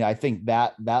 I think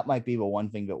that might be the one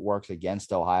thing that works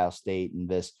against Ohio State in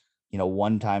this,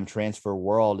 one-time transfer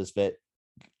world is that,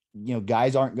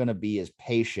 guys aren't going to be as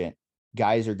patient.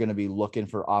 Guys are going to be looking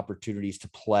for opportunities to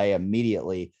play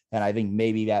immediately. And I think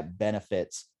maybe that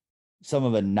benefits some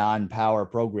of the non-power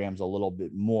programs a little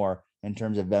bit more in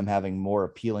terms of them having more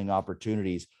appealing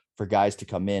opportunities for guys to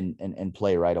come in and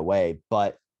play right away.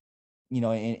 But,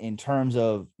 in terms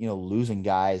of, losing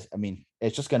guys, I mean,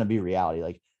 it's just going to be reality.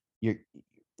 Like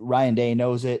Ryan Day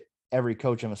knows it. Every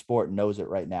coach in a sport knows it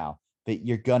right now, but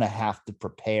you're going to have to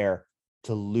prepare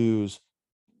to lose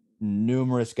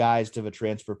numerous guys to the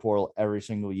transfer portal every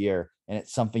single year. And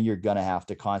it's something you're going to have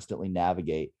to constantly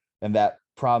navigate. And that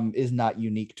problem is not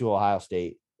unique to Ohio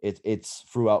State. It's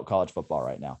throughout college football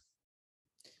right now.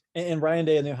 And Ryan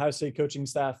Day and the Ohio State coaching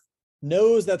staff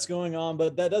knows that's going on,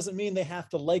 but that doesn't mean they have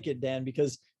to like it, Dan,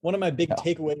 because one of my big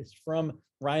takeaways from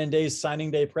Ryan Day's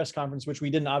signing day press conference, which we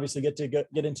didn't obviously get to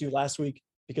get into last week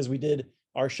because we did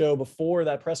our show before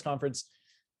that press conference,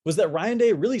 was that Ryan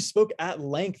Day really spoke at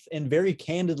length and very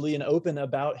candidly and open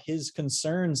about his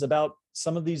concerns about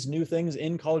some of these new things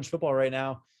in college football right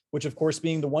now, which of course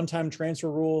being the one-time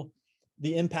transfer rule,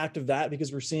 the impact of that,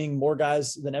 because we're seeing more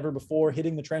guys than ever before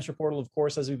hitting the transfer portal, of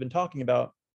course, as we've been talking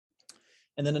about.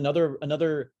 And then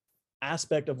another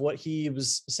aspect of what he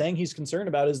was saying he's concerned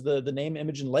about is the name,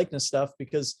 image, and likeness stuff,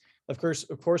 because of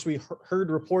course we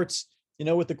heard reports,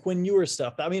 with the Quinn Ewers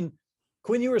stuff. I mean,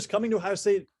 Quinn Ewers coming to Ohio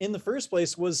State in the first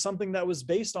place was something that was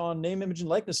based on name, image, and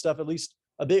likeness stuff, at least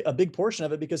a big portion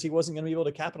of it, because he wasn't going to be able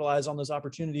to capitalize on those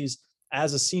opportunities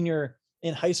as a senior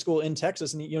in high school in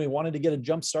Texas. And, he wanted to get a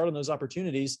jump start on those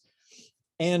opportunities.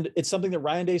 And it's something that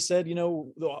Ryan Day said,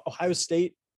 the Ohio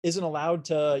State isn't allowed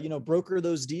to, broker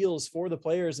those deals for the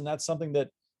players. And that's something that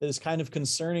is kind of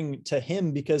concerning to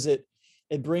him, because it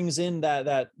brings in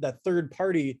that third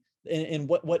party, and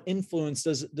what influence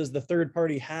does the third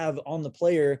party have on the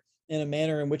player in a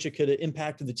manner in which it could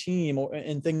impact the team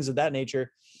and things of that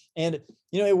nature. And,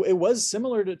 it was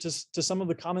similar to some of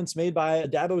the comments made by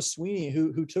Dabo Swinney,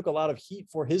 who took a lot of heat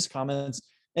for his comments.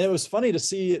 And it was funny to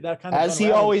see that kind of, as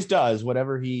he always does,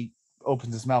 whenever he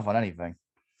opens his mouth on anything.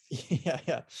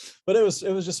 Yeah. But it was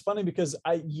just funny because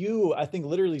I think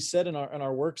literally said in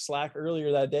our work Slack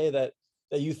earlier that day that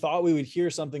you thought we would hear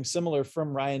something similar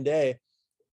from Ryan Day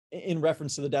in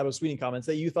reference to the Dabo Swinney comments,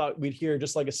 that you thought we'd hear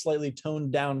just like a slightly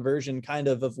toned down version kind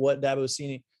of what Dabo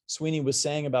Swinney was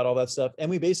saying about all that stuff. And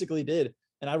we basically did.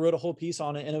 And I wrote a whole piece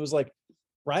on it. And it was like,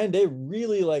 Ryan Day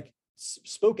really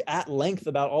spoke at length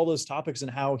about all those topics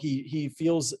and how he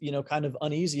feels, kind of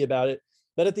uneasy about it.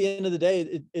 But at the end of the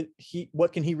day,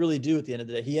 what can he really do at the end of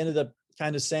the day? He ended up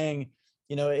kind of saying,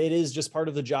 it is just part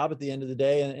of the job at the end of the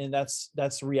day. And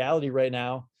that's reality right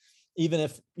now. Even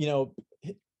if,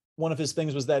 one of his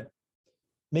things was that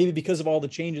maybe because of all the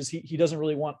changes, he doesn't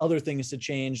really want other things to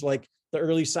change, like the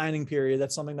early signing period.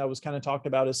 That's something that was kind of talked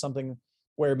about as something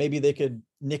where maybe they could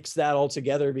nix that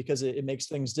altogether because it makes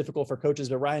things difficult for coaches.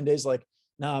 But Ryan Day's like,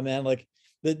 nah, man, like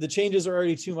the changes are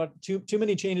already too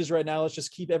many changes right now. Let's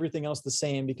just keep everything else the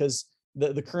same because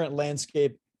the current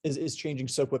landscape is changing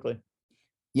so quickly.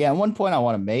 Yeah. And one point I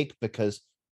want to make, because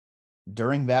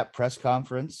during that press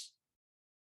conference,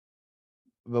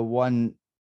 the one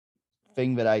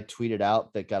thing that I tweeted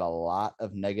out that got a lot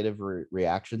of negative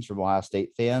reactions from Ohio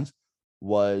State fans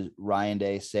was Ryan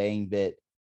Day saying that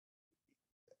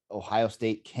Ohio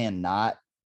State cannot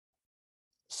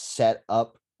set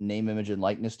up name, image, and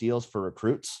likeness deals for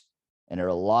recruits. And there are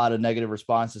a lot of negative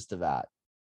responses to that.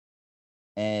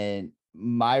 And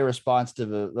my response to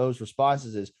those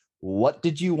responses is, what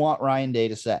did you want Ryan Day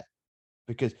to say?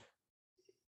 Because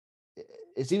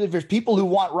it's either there's people who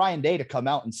want Ryan Day to come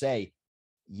out and say,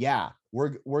 yeah,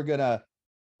 we're gonna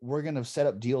set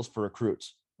up deals for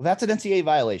recruits. Well, that's an NCAA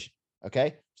violation.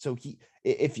 Okay. So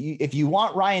if you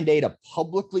want Ryan Day to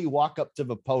publicly walk up to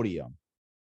the podium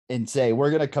and say,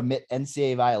 we're going to commit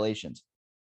NCAA violations,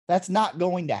 that's not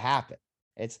going to happen.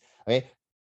 It's okay.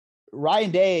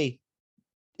 Ryan Day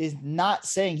is not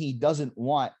saying he doesn't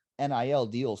want NIL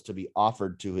deals to be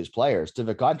offered to his players. To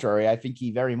the contrary, I think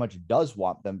he very much does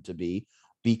want them to be,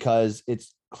 because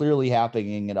it's clearly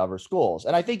happening at other schools.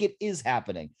 And I think it is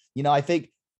happening. I think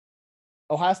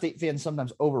Ohio State fans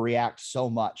sometimes overreact so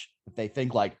much that they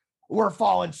think like we're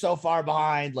falling so far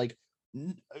behind. Like,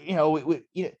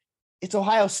 it's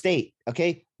Ohio State.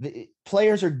 Okay. The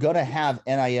players are going to have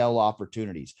NIL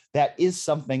opportunities. That is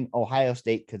something Ohio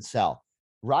State can sell.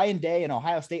 Ryan Day and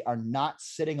Ohio State are not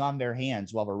sitting on their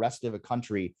hands while the rest of the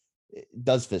country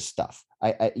does this stuff.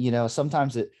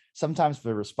 Sometimes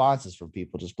the responses from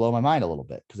people just blow my mind a little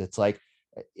bit, because it's like,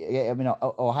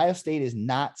 Ohio State is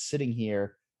not sitting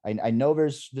here. I know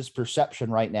there's this perception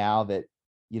right now that,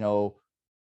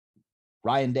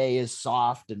 Ryan Day is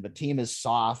soft and the team is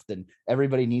soft and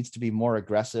everybody needs to be more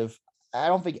aggressive. I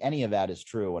don't think any of that is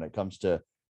true when it comes to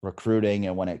recruiting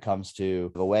and when it comes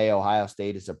to the way Ohio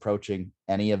State is approaching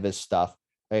any of this stuff.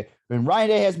 Okay? Ryan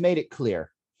Day has made it clear.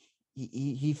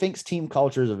 He thinks team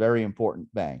culture is a very important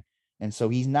thing. And so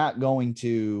he's not going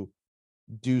to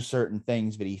do certain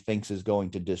things that he thinks is going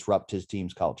to disrupt his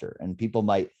team's culture. And people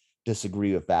might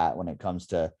disagree with that when it comes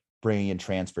to bringing in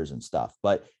transfers and stuff.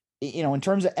 But, in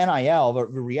terms of NIL, the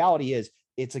reality is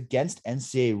it's against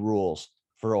NCAA rules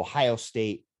for Ohio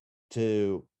State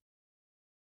to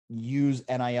use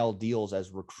NIL deals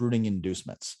as recruiting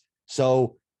inducements.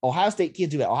 So Ohio State can't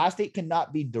do that. Ohio State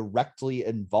cannot be directly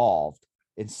involved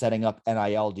in setting up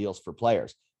NIL deals for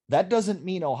players. That doesn't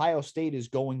mean Ohio State is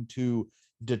going to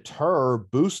deter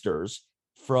boosters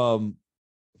from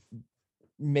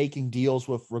making deals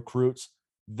with recruits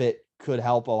that could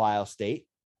help Ohio State.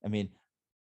 I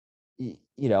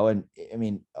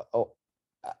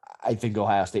think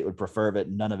Ohio State would prefer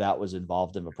that none of that was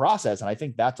involved in the process. And I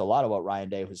think that's a lot of what Ryan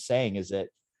Day was saying, is that,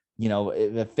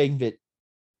 the thing that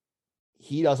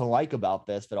he doesn't like about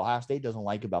this, that Ohio State doesn't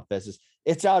like about this, is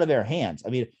it's out of their hands.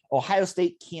 Ohio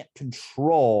State can't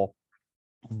control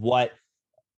what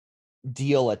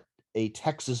deal a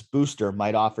Texas booster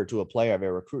might offer to a player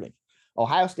they're recruiting.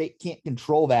 Ohio State can't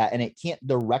control that, and it can't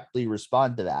directly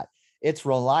respond to that. it's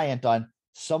reliant on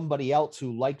somebody else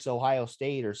who likes Ohio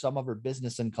State or some other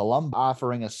business in Columbus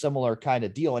offering a similar kind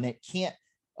of deal. And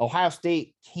Ohio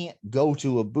State can't go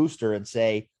to a booster and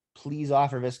say, please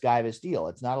offer this guy this deal.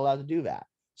 It's not allowed to do that.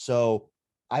 So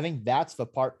I think that's the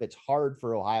part that's hard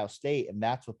for Ohio State. And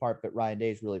that's the part that Ryan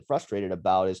Day is really frustrated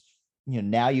about is,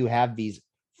 now you have these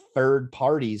third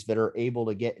parties that are able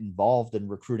to get involved in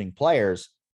recruiting players.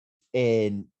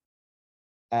 And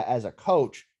as a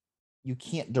coach, you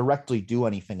can't directly do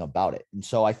anything about it. And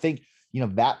so I think,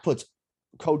 that puts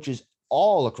coaches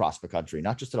all across the country,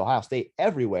 not just at Ohio State,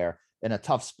 everywhere in a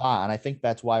tough spot. And I think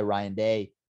that's why Ryan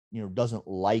Day, doesn't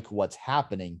like what's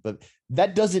happening. But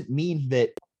that doesn't mean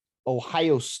that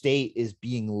Ohio State is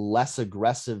being less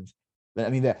aggressive.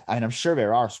 I'm sure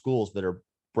there are schools that are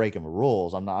breaking the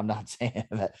rules. I'm not saying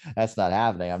that that's not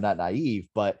happening. I'm not naive,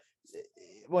 but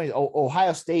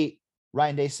Ohio State,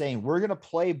 Ryan Day saying, we're going to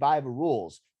play by the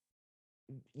rules.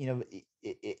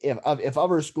 If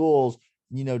other schools,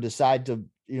 decide to,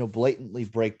 blatantly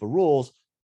break the rules,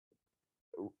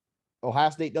 Ohio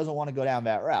State doesn't want to go down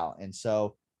that route. And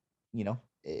so,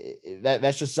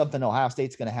 that's just something Ohio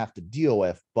State's going to have to deal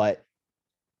with. But,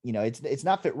 it's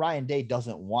not that Ryan Day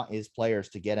doesn't want his players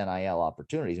to get NIL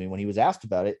opportunities. When he was asked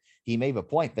about it, he made a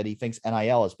point that he thinks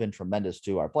NIL has been tremendous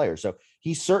to our players. So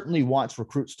he certainly wants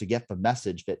recruits to get the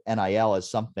message that NIL is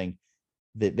something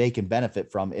that they can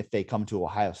benefit from if they come to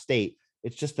Ohio State.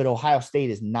 It's just that Ohio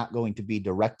State is not going to be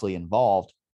directly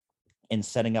involved in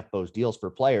setting up those deals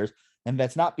for players. And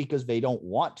that's not because they don't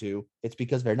want to, it's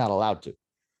because they're not allowed to.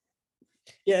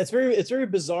 Yeah, it's very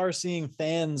bizarre seeing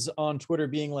fans on Twitter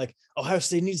being like, Ohio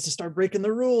State needs to start breaking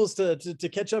the rules to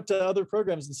catch up to other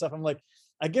programs and stuff. I'm like,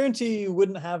 I guarantee you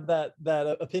wouldn't have that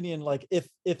opinion. Like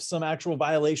if some actual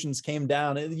violations came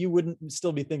down, you wouldn't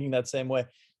still be thinking that same way.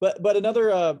 But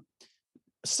another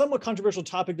somewhat controversial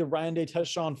topic that Ryan Day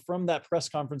touched on from that press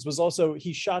conference was also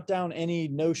he shot down any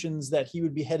notions that he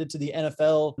would be headed to the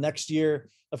NFL next year.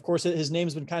 Of course, his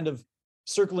name's been kind of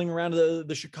circling around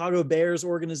the Chicago Bears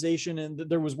organization. And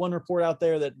there was one report out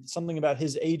there that something about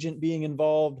his agent being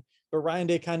involved, but Ryan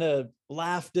Day kind of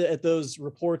laughed at those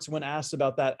reports when asked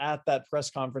about that at that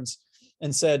press conference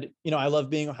and said, I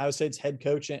love being Ohio State's head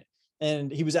coach.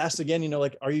 And he was asked again,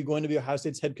 like, are you going to be Ohio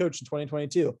State's head coach in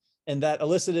 2022? And that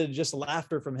elicited just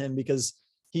laughter from him because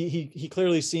he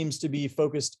clearly seems to be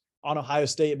focused on Ohio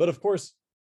State. But of course,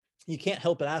 you can't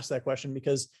help but ask that question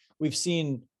because we've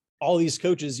seen all these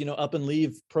coaches, up and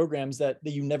leave programs that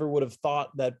you never would have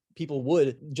thought that people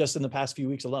would just in the past few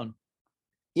weeks alone.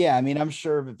 Yeah, I'm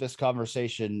sure that this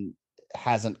conversation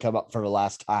hasn't come up for the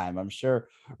last time. I'm sure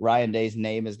Ryan Day's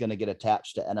name is going to get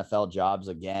attached to NFL jobs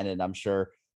again, and I'm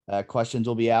sure questions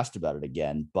will be asked about it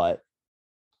again. But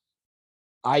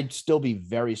I'd still be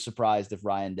very surprised if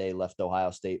Ryan Day left Ohio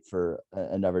State for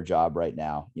another job right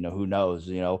now. Who knows?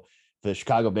 The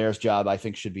Chicago Bears job, I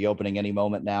think, should be opening any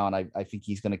moment now. And I think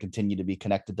he's going to continue to be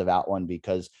connected to that one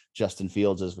because Justin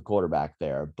Fields is the quarterback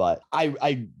there. But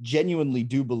I genuinely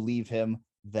do believe him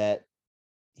that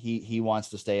he wants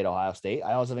to stay at Ohio State.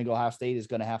 I also think Ohio State is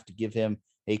going to have to give him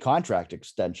a contract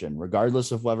extension,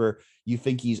 regardless of whether you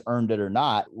think he's earned it or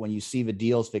not. When you see the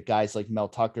deals that guys like Mel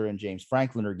Tucker and James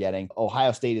Franklin are getting,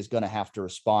 Ohio State is going to have to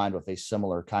respond with a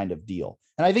similar kind of deal.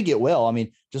 And I think it will.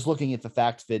 Just looking at the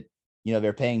fact that,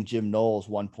 they're paying Jim Knowles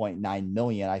 $1.9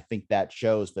 million. I think that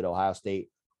shows that Ohio State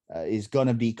is going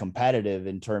to be competitive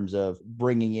in terms of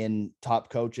bringing in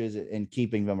top coaches and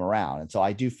keeping them around. And so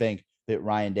I do think that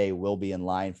Ryan Day will be in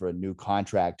line for a new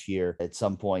contract here at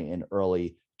some point in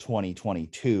early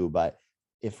 2022. But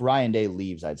if Ryan Day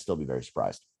leaves, I'd still be very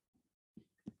surprised.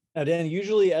 Now, Dan,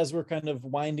 usually as we're kind of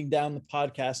winding down the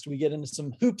podcast, we get into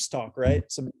some hoops talk,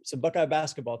 right? Some Buckeye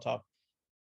basketball talk.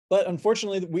 But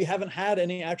unfortunately, we haven't had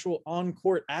any actual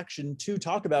on-court action to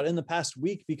talk about in the past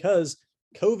week because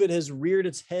COVID has reared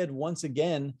its head once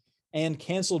again and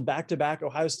canceled back-to-back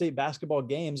Ohio State basketball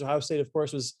games. Ohio State, of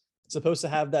course, was supposed to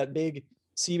have that big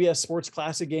CBS Sports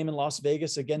Classic game in Las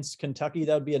Vegas against Kentucky.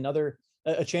 That would be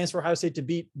a chance for Ohio State to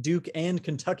beat Duke and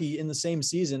Kentucky in the same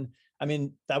season.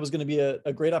 That was going to be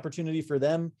a great opportunity for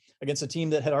them against a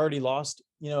team that had already lost,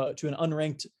 to an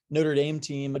unranked Notre Dame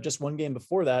team just one game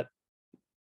before that.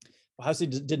 Ohio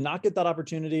State did not get that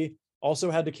opportunity.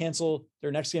 Also had to cancel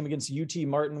their next game against UT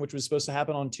Martin, which was supposed to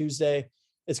happen on Tuesday.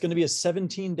 It's going to be a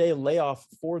 17-day layoff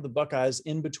for the Buckeyes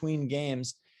in between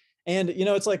games. And,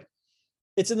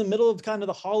 it's in the middle of kind of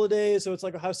the holidays. So it's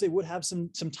like Ohio State would have some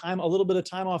time, a little bit of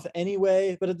time off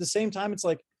anyway. But at the same time, it's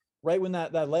like right when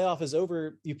that layoff is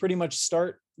over, you pretty much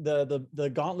start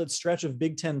the gauntlet stretch of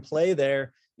Big Ten play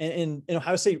there. And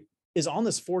Ohio State is on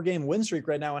this 4-game win streak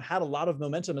right now and had a lot of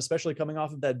momentum, especially coming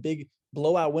off of that big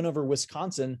blowout win over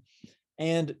Wisconsin.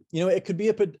 And, it could be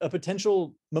a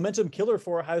potential momentum killer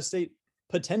for Ohio State.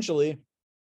 Potentially,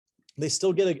 they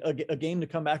still get a game to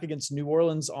come back against New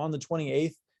Orleans on the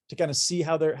 28th to kind of see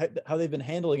how they've been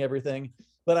handling everything.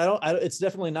 But it's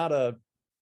definitely not a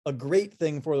great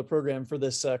thing for the program for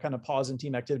this kind of pause in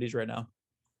team activities right now.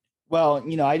 Well,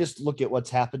 I just look at what's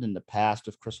happened in the past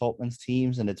with Chris Holtmann's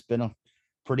teams, and it's been a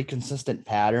pretty consistent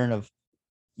pattern of,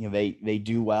 they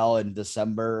do well in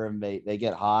December and they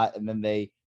get hot, and then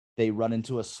they run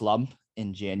into a slump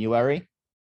in January.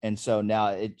 And so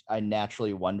now I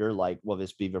naturally wonder, like, will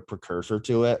this be the precursor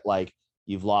to it? Like,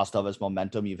 you've lost all this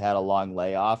momentum, you've had a long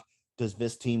layoff. Does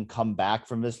this team come back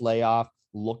from this layoff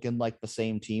looking like the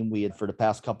same team we had for the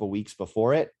past couple of weeks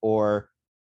before it? Or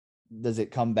does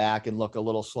it come back and look a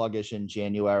little sluggish in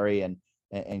January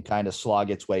and kind of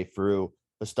slog its way through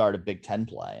the start of Big Ten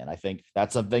play? And I think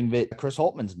that's something that Chris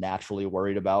Holtmann's naturally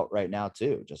worried about right now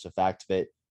too. Just the fact that,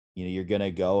 you're going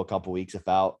to go a couple weeks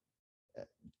without,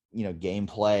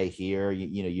 gameplay here.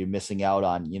 You're missing out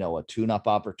on, a tune-up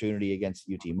opportunity against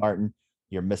UT Martin.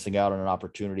 You're missing out on an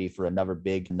opportunity for another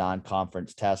big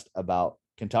non-conference test about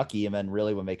Kentucky. And then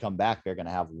really when they come back, they're going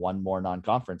to have one more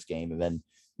non-conference game. And then,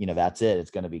 that's it.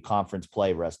 It's going to be conference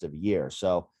play rest of the year.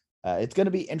 So it's going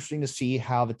to be interesting to see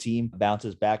how the team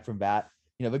bounces back from that.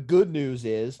 The good news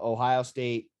is Ohio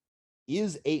State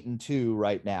is 8-2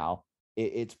 right now.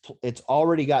 It's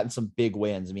already gotten some big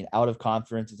wins. I mean, out of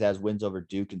conference, it has wins over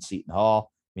Duke and Seton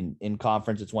Hall. I mean, in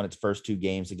conference, it's won its first 2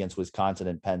 games against Wisconsin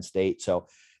and Penn State. So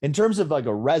in terms of like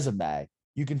a resume,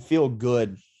 you can feel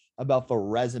good about the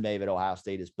resume that Ohio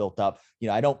State has built up.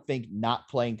 I don't think not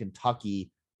playing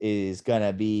Kentucky is going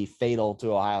to be fatal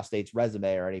to Ohio State's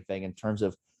resume or anything in terms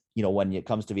of, when it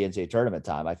comes to the NCAA tournament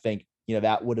time. I think,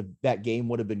 that game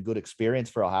would have been good experience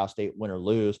for Ohio State, win or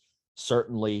lose.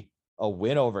 Certainly a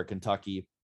win over Kentucky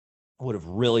would have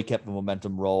really kept the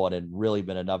momentum rolling and really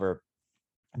been another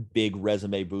big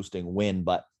resume boosting win.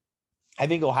 But I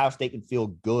think Ohio State can feel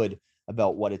good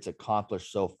about what it's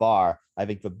accomplished so far. I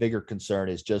think the bigger concern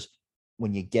is just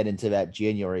when you get into that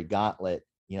January gauntlet,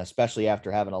 especially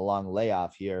after having a long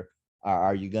layoff here,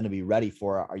 are you going to be ready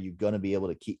for it? Are you going to be able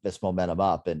to keep this momentum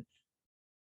up? And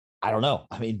I don't know.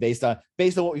 I mean, based on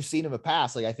what we've seen in the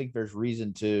past, like, I think there's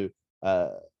reason to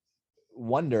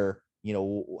wonder,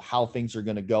 how things are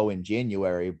going to go in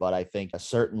January. But I think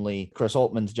certainly Chris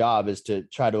Holtmann's job is to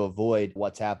try to avoid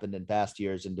what's happened in past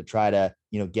years and to try to,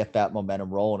 get that momentum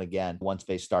rolling again once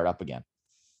they start up again.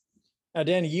 Now,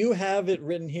 Dan, you have it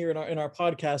written here in our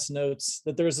podcast notes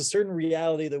that there is a certain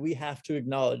reality that we have to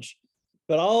acknowledge.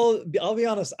 But I'll be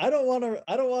honest, I don't want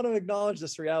to acknowledge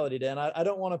this reality, Dan. I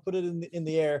don't want to put it in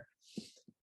the air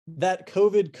that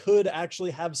COVID could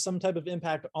actually have some type of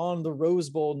impact on the Rose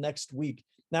Bowl next week.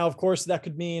 Now, of course, that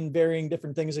could mean varying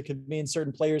different things. It could mean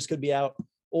certain players could be out,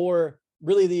 or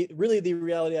really the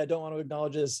reality I don't want to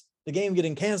acknowledge is the game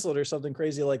getting canceled or something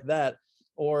crazy like that,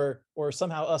 or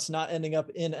somehow us not ending up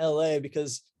in LA,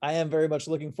 because I am very much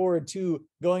looking forward to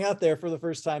going out there for the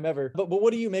first time ever. But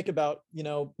what do you make about,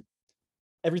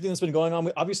 everything that's been going on?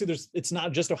 Obviously, it's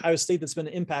not just Ohio State that's been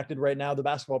impacted right now, the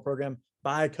basketball program,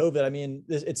 by COVID. I mean,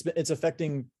 it's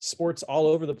affecting sports all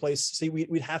over the place. See,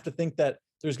 we'd have to think that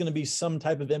there's going to be some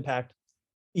type of impact,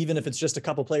 even if it's just a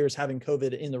couple players having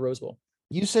COVID in the Rose Bowl.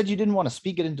 You said you didn't want to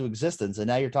speak it into existence, and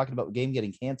now you're talking about the game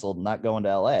getting canceled and not going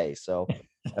to LA. So,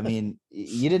 I mean,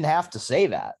 you didn't have to say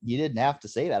that.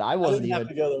 I wasn't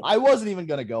even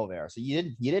going to go there. So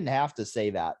you didn't have to say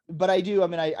that. But I do. I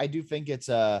mean, I do think it's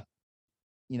a,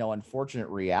 unfortunate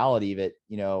reality that,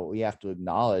 we have to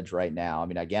acknowledge right now. I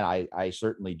mean, again, I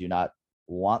certainly do not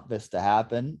want this to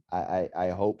happen.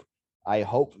 I hope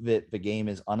that the game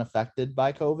is unaffected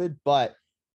by COVID, but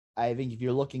I think if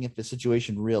you're looking at the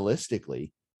situation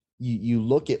realistically, you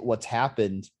look at what's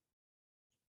happened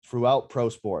throughout pro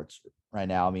sports right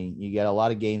now. I mean, you get a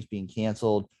lot of games being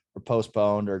canceled or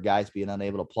postponed or guys being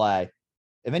unable to play.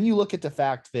 And then you look at the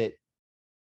fact that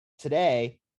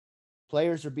today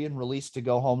players are being released to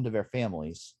go home to their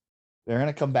families. They're going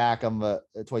to come back on the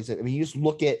 26th. I mean, you just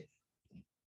look at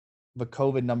the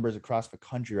COVID numbers across the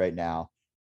country right now.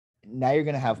 Now you're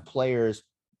going to have players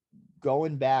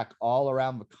going back all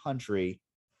around the country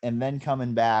and then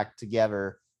coming back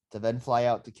together to then fly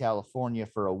out to California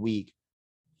for a week.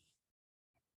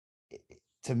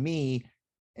 To me,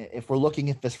 if we're looking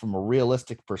at this from a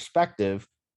realistic perspective,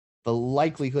 the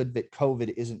likelihood that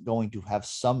COVID isn't going to have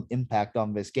some impact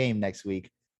on this game next week,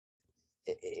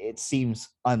 it seems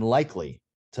unlikely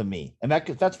to me. And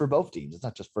that's for both teams. It's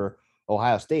not just for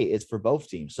Ohio State. It's for both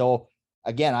teams. So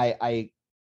again, I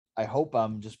I hope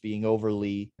I'm just being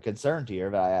overly concerned here,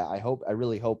 but I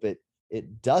really hope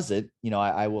it doesn't.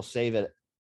 I will say that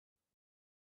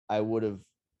I would have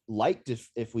liked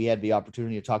if we had the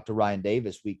opportunity to talk to Ryan Day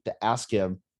this week to ask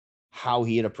him how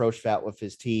he had approached that with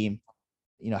his team,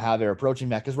 how they're approaching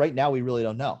that. Because right now we really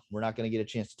don't know. We're not going to get a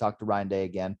chance to talk to Ryan Day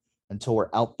again until we're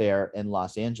out there in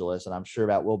Los Angeles. And I'm sure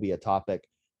that will be a topic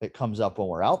that comes up when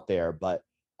we're out there. But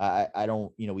I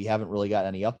don't, we haven't really got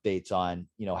any updates on,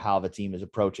 how the team is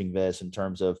approaching this in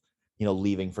terms of,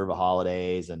 leaving for the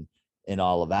holidays and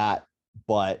all of that.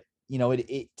 But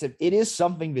it is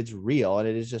something that's real, and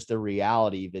it is just a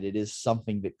reality that it is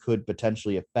something that could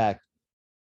potentially affect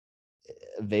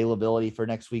availability for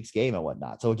next week's game and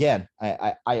whatnot. So again,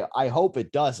 I hope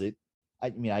it doesn't. I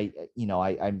mean,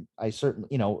 I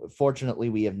certainly, fortunately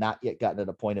we have not yet gotten to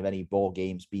the point of any bowl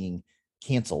games being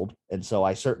canceled. And so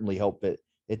I certainly hope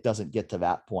it doesn't get to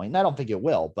that point. And I don't think it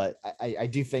will, but I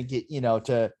do think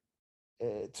it,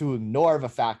 to ignore the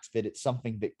fact that it's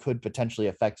something that could potentially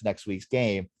affect next week's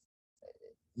game,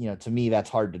 to me, that's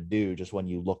hard to do just when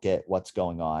you look at what's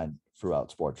going on throughout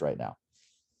sports right now.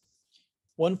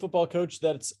 One football coach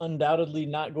that's undoubtedly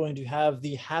not going to have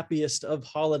the happiest of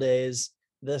holidays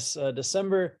this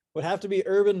December would have to be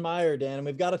Urban Meyer, Dan. And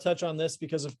we've got to touch on this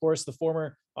because, of course, the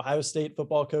former Ohio State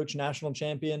football coach, national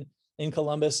champion in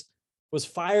Columbus, was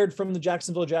fired from the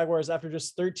Jacksonville Jaguars after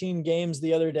just 13 games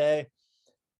the other day.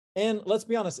 And let's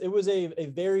be honest, it was a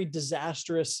very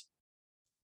disastrous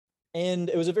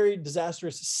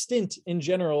stint in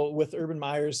general with Urban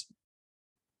Meyer's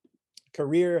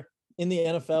career in the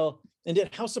NFL. And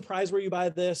how surprised were you by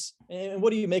this? And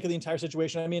what do you make of the entire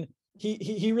situation? I mean,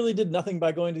 he really did nothing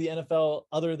by going to the NFL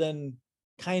other than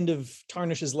kind of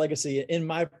tarnish his legacy in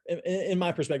my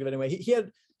perspective anyway.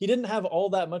 He didn't have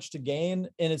all that much to gain,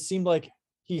 and it seemed like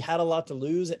he had a lot to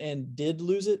lose and did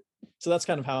lose it. So that's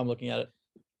kind of how I'm looking at it.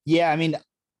 Yeah, I mean,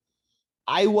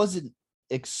 I wasn't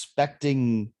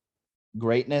expecting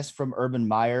greatness from Urban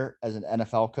Meyer as an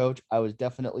NFL coach. I was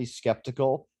definitely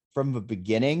skeptical from the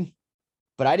beginning,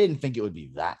 but I didn't think it would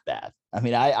be that bad. I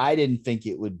mean, I didn't think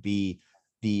it would be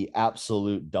the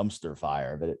absolute dumpster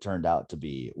fire that it turned out to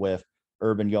be, with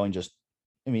Urban going just,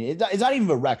 I mean, it's not even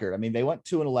a record. I mean, they went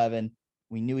 2-11.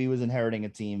 We knew he was inheriting a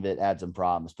team that had some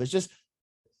problems, but it's just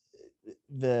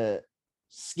the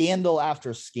scandal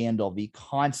after scandal, the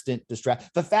constant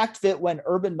the fact that when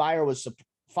Urban Meyer was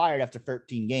fired after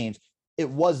 13 games, it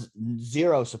was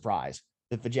zero surprise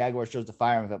that the Jaguars chose to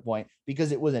fire him at that point,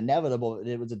 because it was inevitable.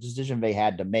 It was a decision they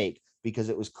had to make, because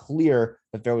it was clear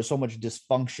that there was so much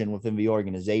dysfunction within the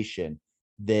organization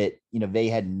that, they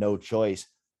had no choice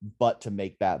but to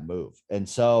make that move. And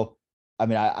so, I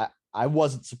mean, I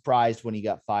wasn't surprised when he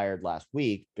got fired last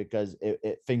week, because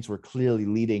things were clearly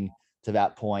leading to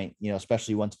that point,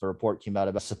 especially once the report came out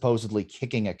about supposedly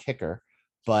kicking a kicker.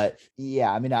 But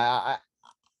yeah, I mean, I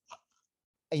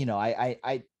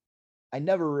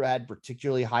never had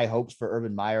particularly high hopes for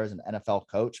Urban Meyer as an NFL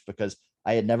coach, because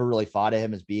I had never really thought of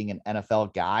him as being an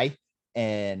NFL guy.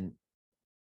 And,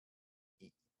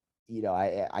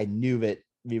 I knew that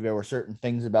there were certain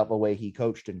things about the way he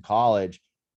coached in college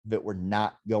that were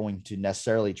not going to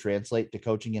necessarily translate to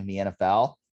coaching in the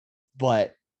NFL.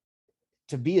 But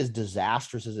to be as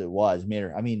disastrous as it was,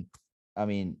 I mean,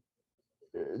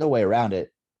 no way around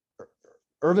it.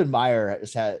 Urban Meyer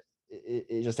just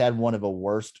had one of the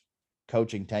worst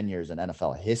coaching tenures in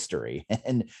NFL history.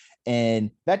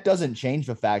 And that doesn't change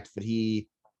the fact that he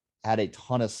had a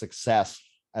ton of success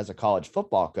as a college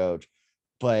football coach,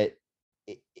 but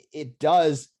it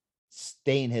does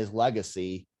stain his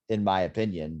legacy, in my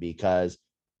opinion, because,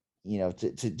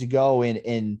 to go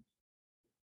in,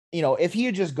 if he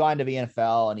had just gone to the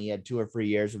NFL and he had 2 or 3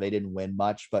 years where they didn't win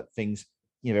much, but things,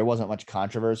 there wasn't much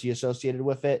controversy associated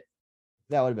with it,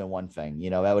 that would have been one thing.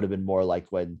 That would have been more like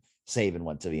when Saban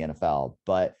went to the NFL.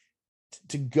 But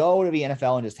to go to the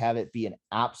NFL and just have it be an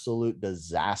absolute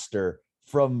disaster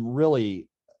from really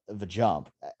the jump,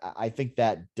 I think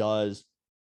that does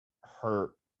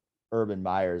hurt Urban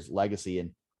Meyer's legacy.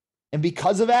 And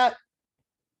because of that,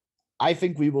 I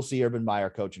think we will see Urban Meyer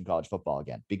coach in college football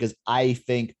again, because I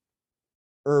think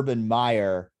Urban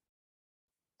Meyer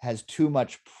has too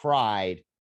much pride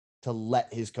to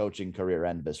let his coaching career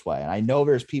end this way. And I know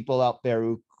there's people out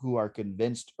there who are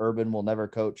convinced Urban will never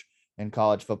coach in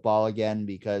college football again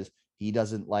because he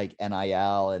doesn't like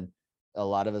NIL and a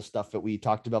lot of the stuff that we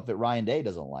talked about that Ryan Day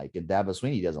doesn't like and Dabo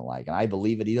Swinney doesn't like. And I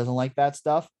believe that he doesn't like that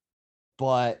stuff,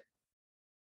 but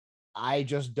I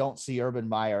just don't see Urban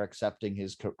Meyer accepting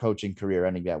his coaching career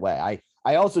ending that way.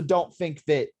 I also don't think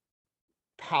that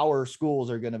power schools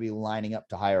are going to be lining up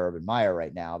to hire Urban Meyer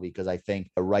right now, because I think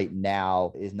right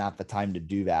now is not the time to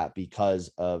do that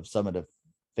because of some of the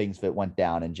things that went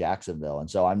down in Jacksonville. And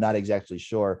so I'm not exactly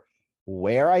sure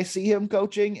where I see him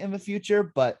coaching in the future,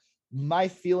 but my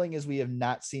feeling is we have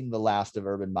not seen the last of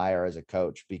Urban Meyer as a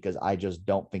coach, because I just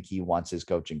don't think he wants his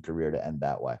coaching career to end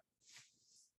that way.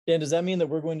 Dan, does that mean that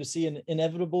we're going to see an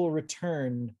inevitable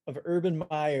return of Urban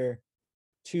Meyer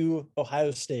to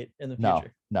Ohio State in the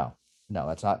future? No,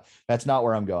 that's not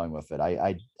where I'm going with it.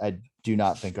 I do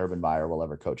not think Urban Meyer will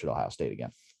ever coach at Ohio State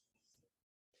again.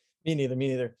 Me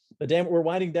neither. But damn, we're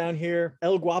winding down here.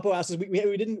 El Guapo asks us,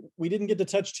 we didn't get to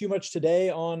touch too much today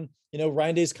on,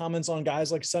 Ryan Day's comments on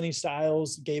guys like Sonny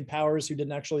Styles, Gabe Powers, who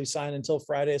didn't actually sign until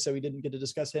Friday, so we didn't get to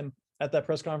discuss him at that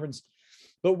press conference.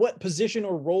 But what position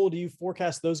or role do you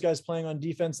forecast those guys playing on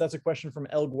defense? That's a question from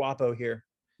El Guapo here.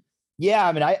 Yeah,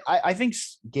 I mean, I think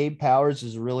Gabe Powers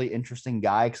is a really interesting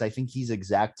guy, because I think he's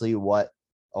exactly what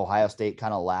Ohio State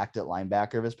kind of lacked at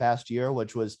linebacker this past year,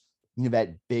 which was,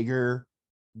 that bigger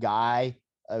guy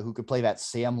who could play that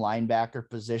Sam linebacker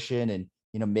position and,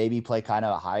 maybe play kind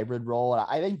of a hybrid role. And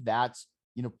I think that's,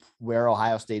 where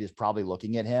Ohio State is probably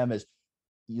looking at him. Is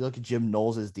you look at Jim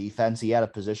Knowles' defense, he had a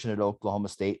position at Oklahoma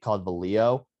State called the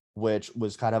Leo, which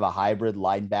was kind of a hybrid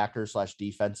linebacker /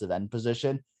 defensive end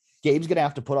position. Gabe's going to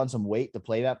have to put on some weight to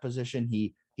play that position.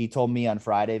 He told me on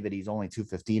Friday that he's only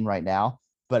 215 right now,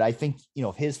 but I think,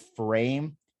 his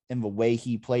frame and the way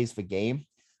he plays the game,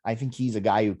 I think he's a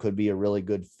guy who could be a really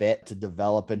good fit to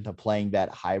develop into playing that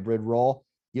hybrid role.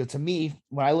 To me,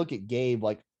 when I look at Gabe,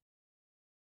 like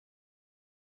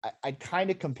I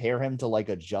kind of compare him to like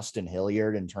a Justin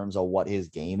Hilliard in terms of what his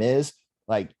game is.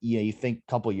 Like, you think a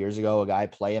couple years ago, a guy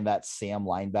playing that Sam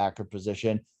linebacker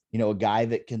position, a guy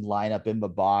that can line up in the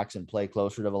box and play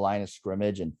closer to the line of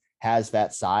scrimmage and has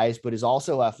that size, but is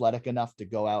also athletic enough to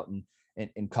go out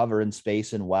and cover in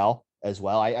space and as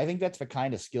well. I think that's the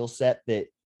kind of skill set that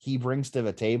he brings to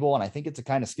the table. And I think it's a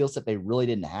kind of skill set they really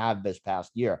didn't have this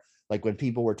past year. Like when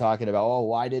people were talking about, oh,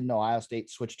 why didn't Ohio State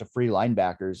switch to free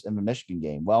linebackers in the Michigan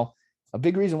game? Well, a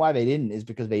big reason why they didn't is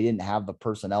because they didn't have the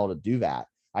personnel to do that.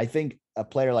 I think a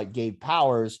player like Gabe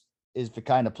Powers is the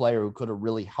kind of player who could have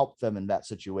really helped them in that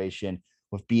situation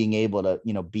with being able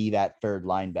to, be that third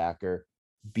linebacker,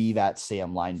 be that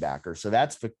Sam linebacker. So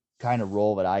that's the kind of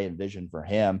role that I envision for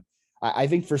him. I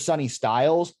think for Sonny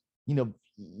Styles, you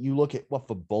look at what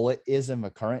the bullet is in the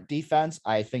current defense.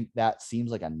 I think that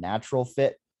seems like a natural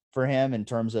fit for him in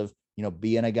terms of,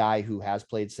 being a guy who has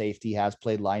played safety, has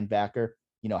played linebacker,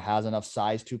 has enough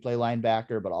size to play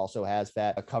linebacker, but also has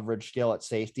that coverage skill at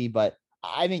safety. But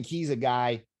I think he's a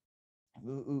guy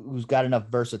who's got enough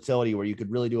versatility where you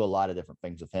could really do a lot of different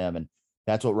things with him. And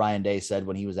that's what Ryan Day said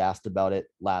when he was asked about it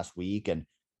last week. And,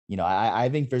 I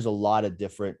think there's a lot of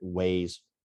different ways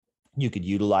you could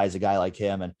utilize a guy like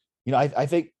him. And, I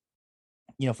think,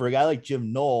 for a guy like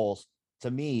Jim Knowles,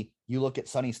 to me, you look at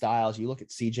Sonny Styles, you look at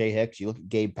CJ Hicks, you look at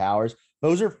Gabe Powers.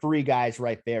 Those are three guys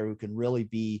right there who can really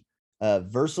be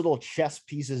versatile chess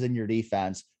pieces in your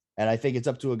defense. And I think it's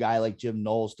up to a guy like Jim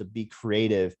Knowles to be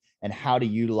creative and how to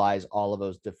utilize all of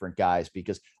those different guys,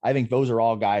 because I think those are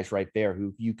all guys right there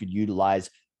who you could utilize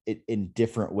it in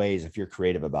different ways if you're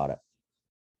creative about it.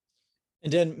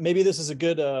 And then maybe this is a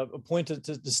good point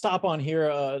to stop on here,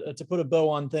 to put a bow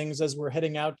on things as we're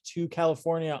heading out to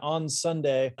California on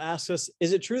Sunday. Ask us,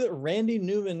 is it true that Randy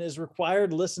Newman is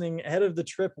required listening ahead of the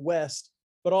trip west?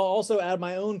 But I'll also add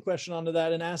my own question onto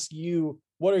that and ask you,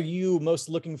 what are you most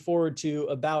looking forward to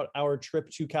about our trip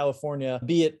to California,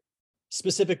 be it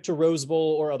specific to Rose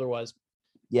Bowl or otherwise?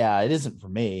 Yeah, it isn't for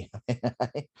me.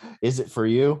 Is it for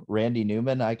you, Randy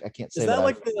Newman? I can't say. Is that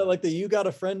like the "You Got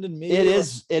a Friend in Me"? It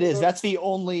is. It is. That's the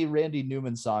only Randy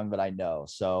Newman song that I know.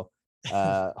 So,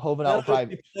 Hovenal will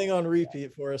probably be playing on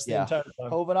repeat for us the entire time.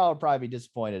 Hovenal will probably be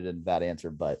disappointed in that answer,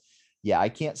 but yeah, I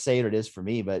can't say it is for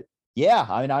me. But yeah,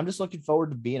 I mean, I'm just looking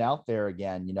forward to being out there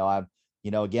again.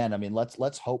 Again, I mean,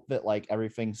 let's hope that like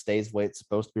everything stays the way it's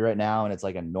supposed to be right now, and it's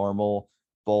like a normal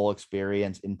bowl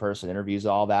experience, in-person interviews,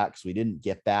 all that, because we didn't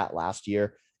get that last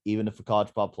year, even if the college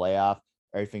football playoff,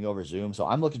 everything over Zoom. So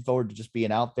I'm looking forward to just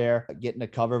being out there, getting to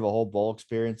cover the whole bowl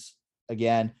experience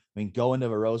again. I mean, going to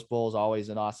the Rose Bowl is always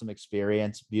an awesome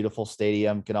experience. Beautiful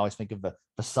stadium. Can always think of the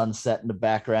sunset in the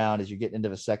background as you're getting into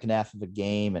the second half of the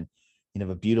game, and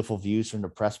the beautiful views from the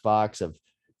press box of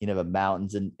the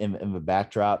mountains in the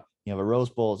backdrop. The Rose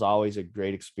Bowl is always a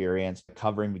great experience.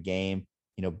 Covering the game,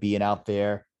 being out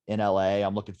there in LA.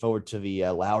 I'm looking forward to the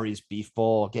Lowry's Beef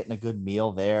Bowl, getting a good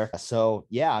meal there. So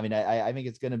yeah, I mean, I think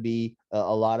it's going to be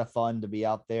a lot of fun to be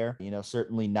out there.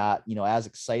 Certainly not, as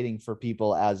exciting for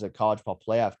people as a college ball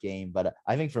playoff game, but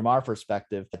I think from our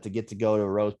perspective, to get to go to a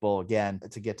Rose Bowl again,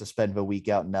 to get to spend the week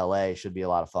out in LA should be a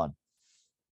lot of fun.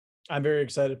 I'm very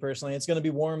excited personally. It's going to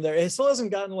be warm there. It still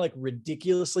hasn't gotten like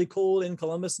ridiculously cold in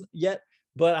Columbus yet,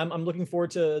 but I'm looking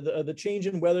forward to the change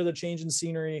in weather, the change in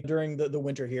scenery during the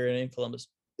winter here in Columbus.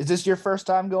 Is this your first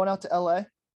time going out to LA?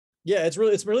 Yeah, it's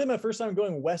really my first time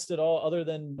going west at all, other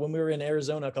than when we were in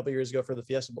Arizona a couple years ago for the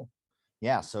Fiesta Bowl.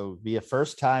 Yeah, so be a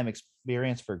first time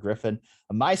experience for Griffin.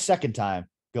 My second time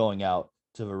going out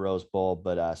to the Rose Bowl,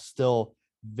 but still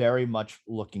very much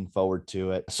looking forward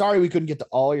to it. Sorry we couldn't get to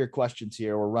all your questions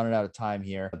here. We're running out of time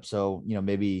here. So,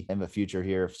 maybe in the future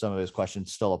here, if some of those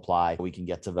questions still apply, we can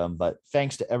get to them. But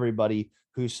thanks to everybody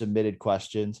who submitted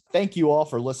questions. Thank you all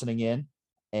for listening in.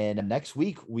 And next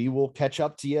week, we will catch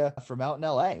up to you from out in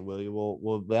LA.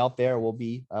 We'll be out there. We'll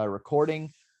be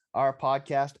recording our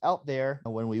podcast out there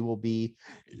when we will be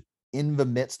in the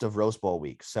midst of Rose Bowl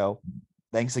week. So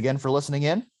thanks again for listening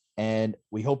in. And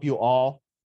we hope you all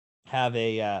have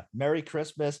a Merry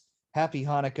Christmas, Happy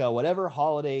Hanukkah, whatever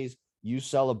holidays you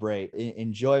celebrate.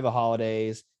 Enjoy the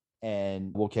holidays.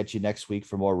 And we'll catch you next week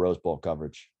for more Rose Bowl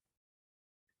coverage.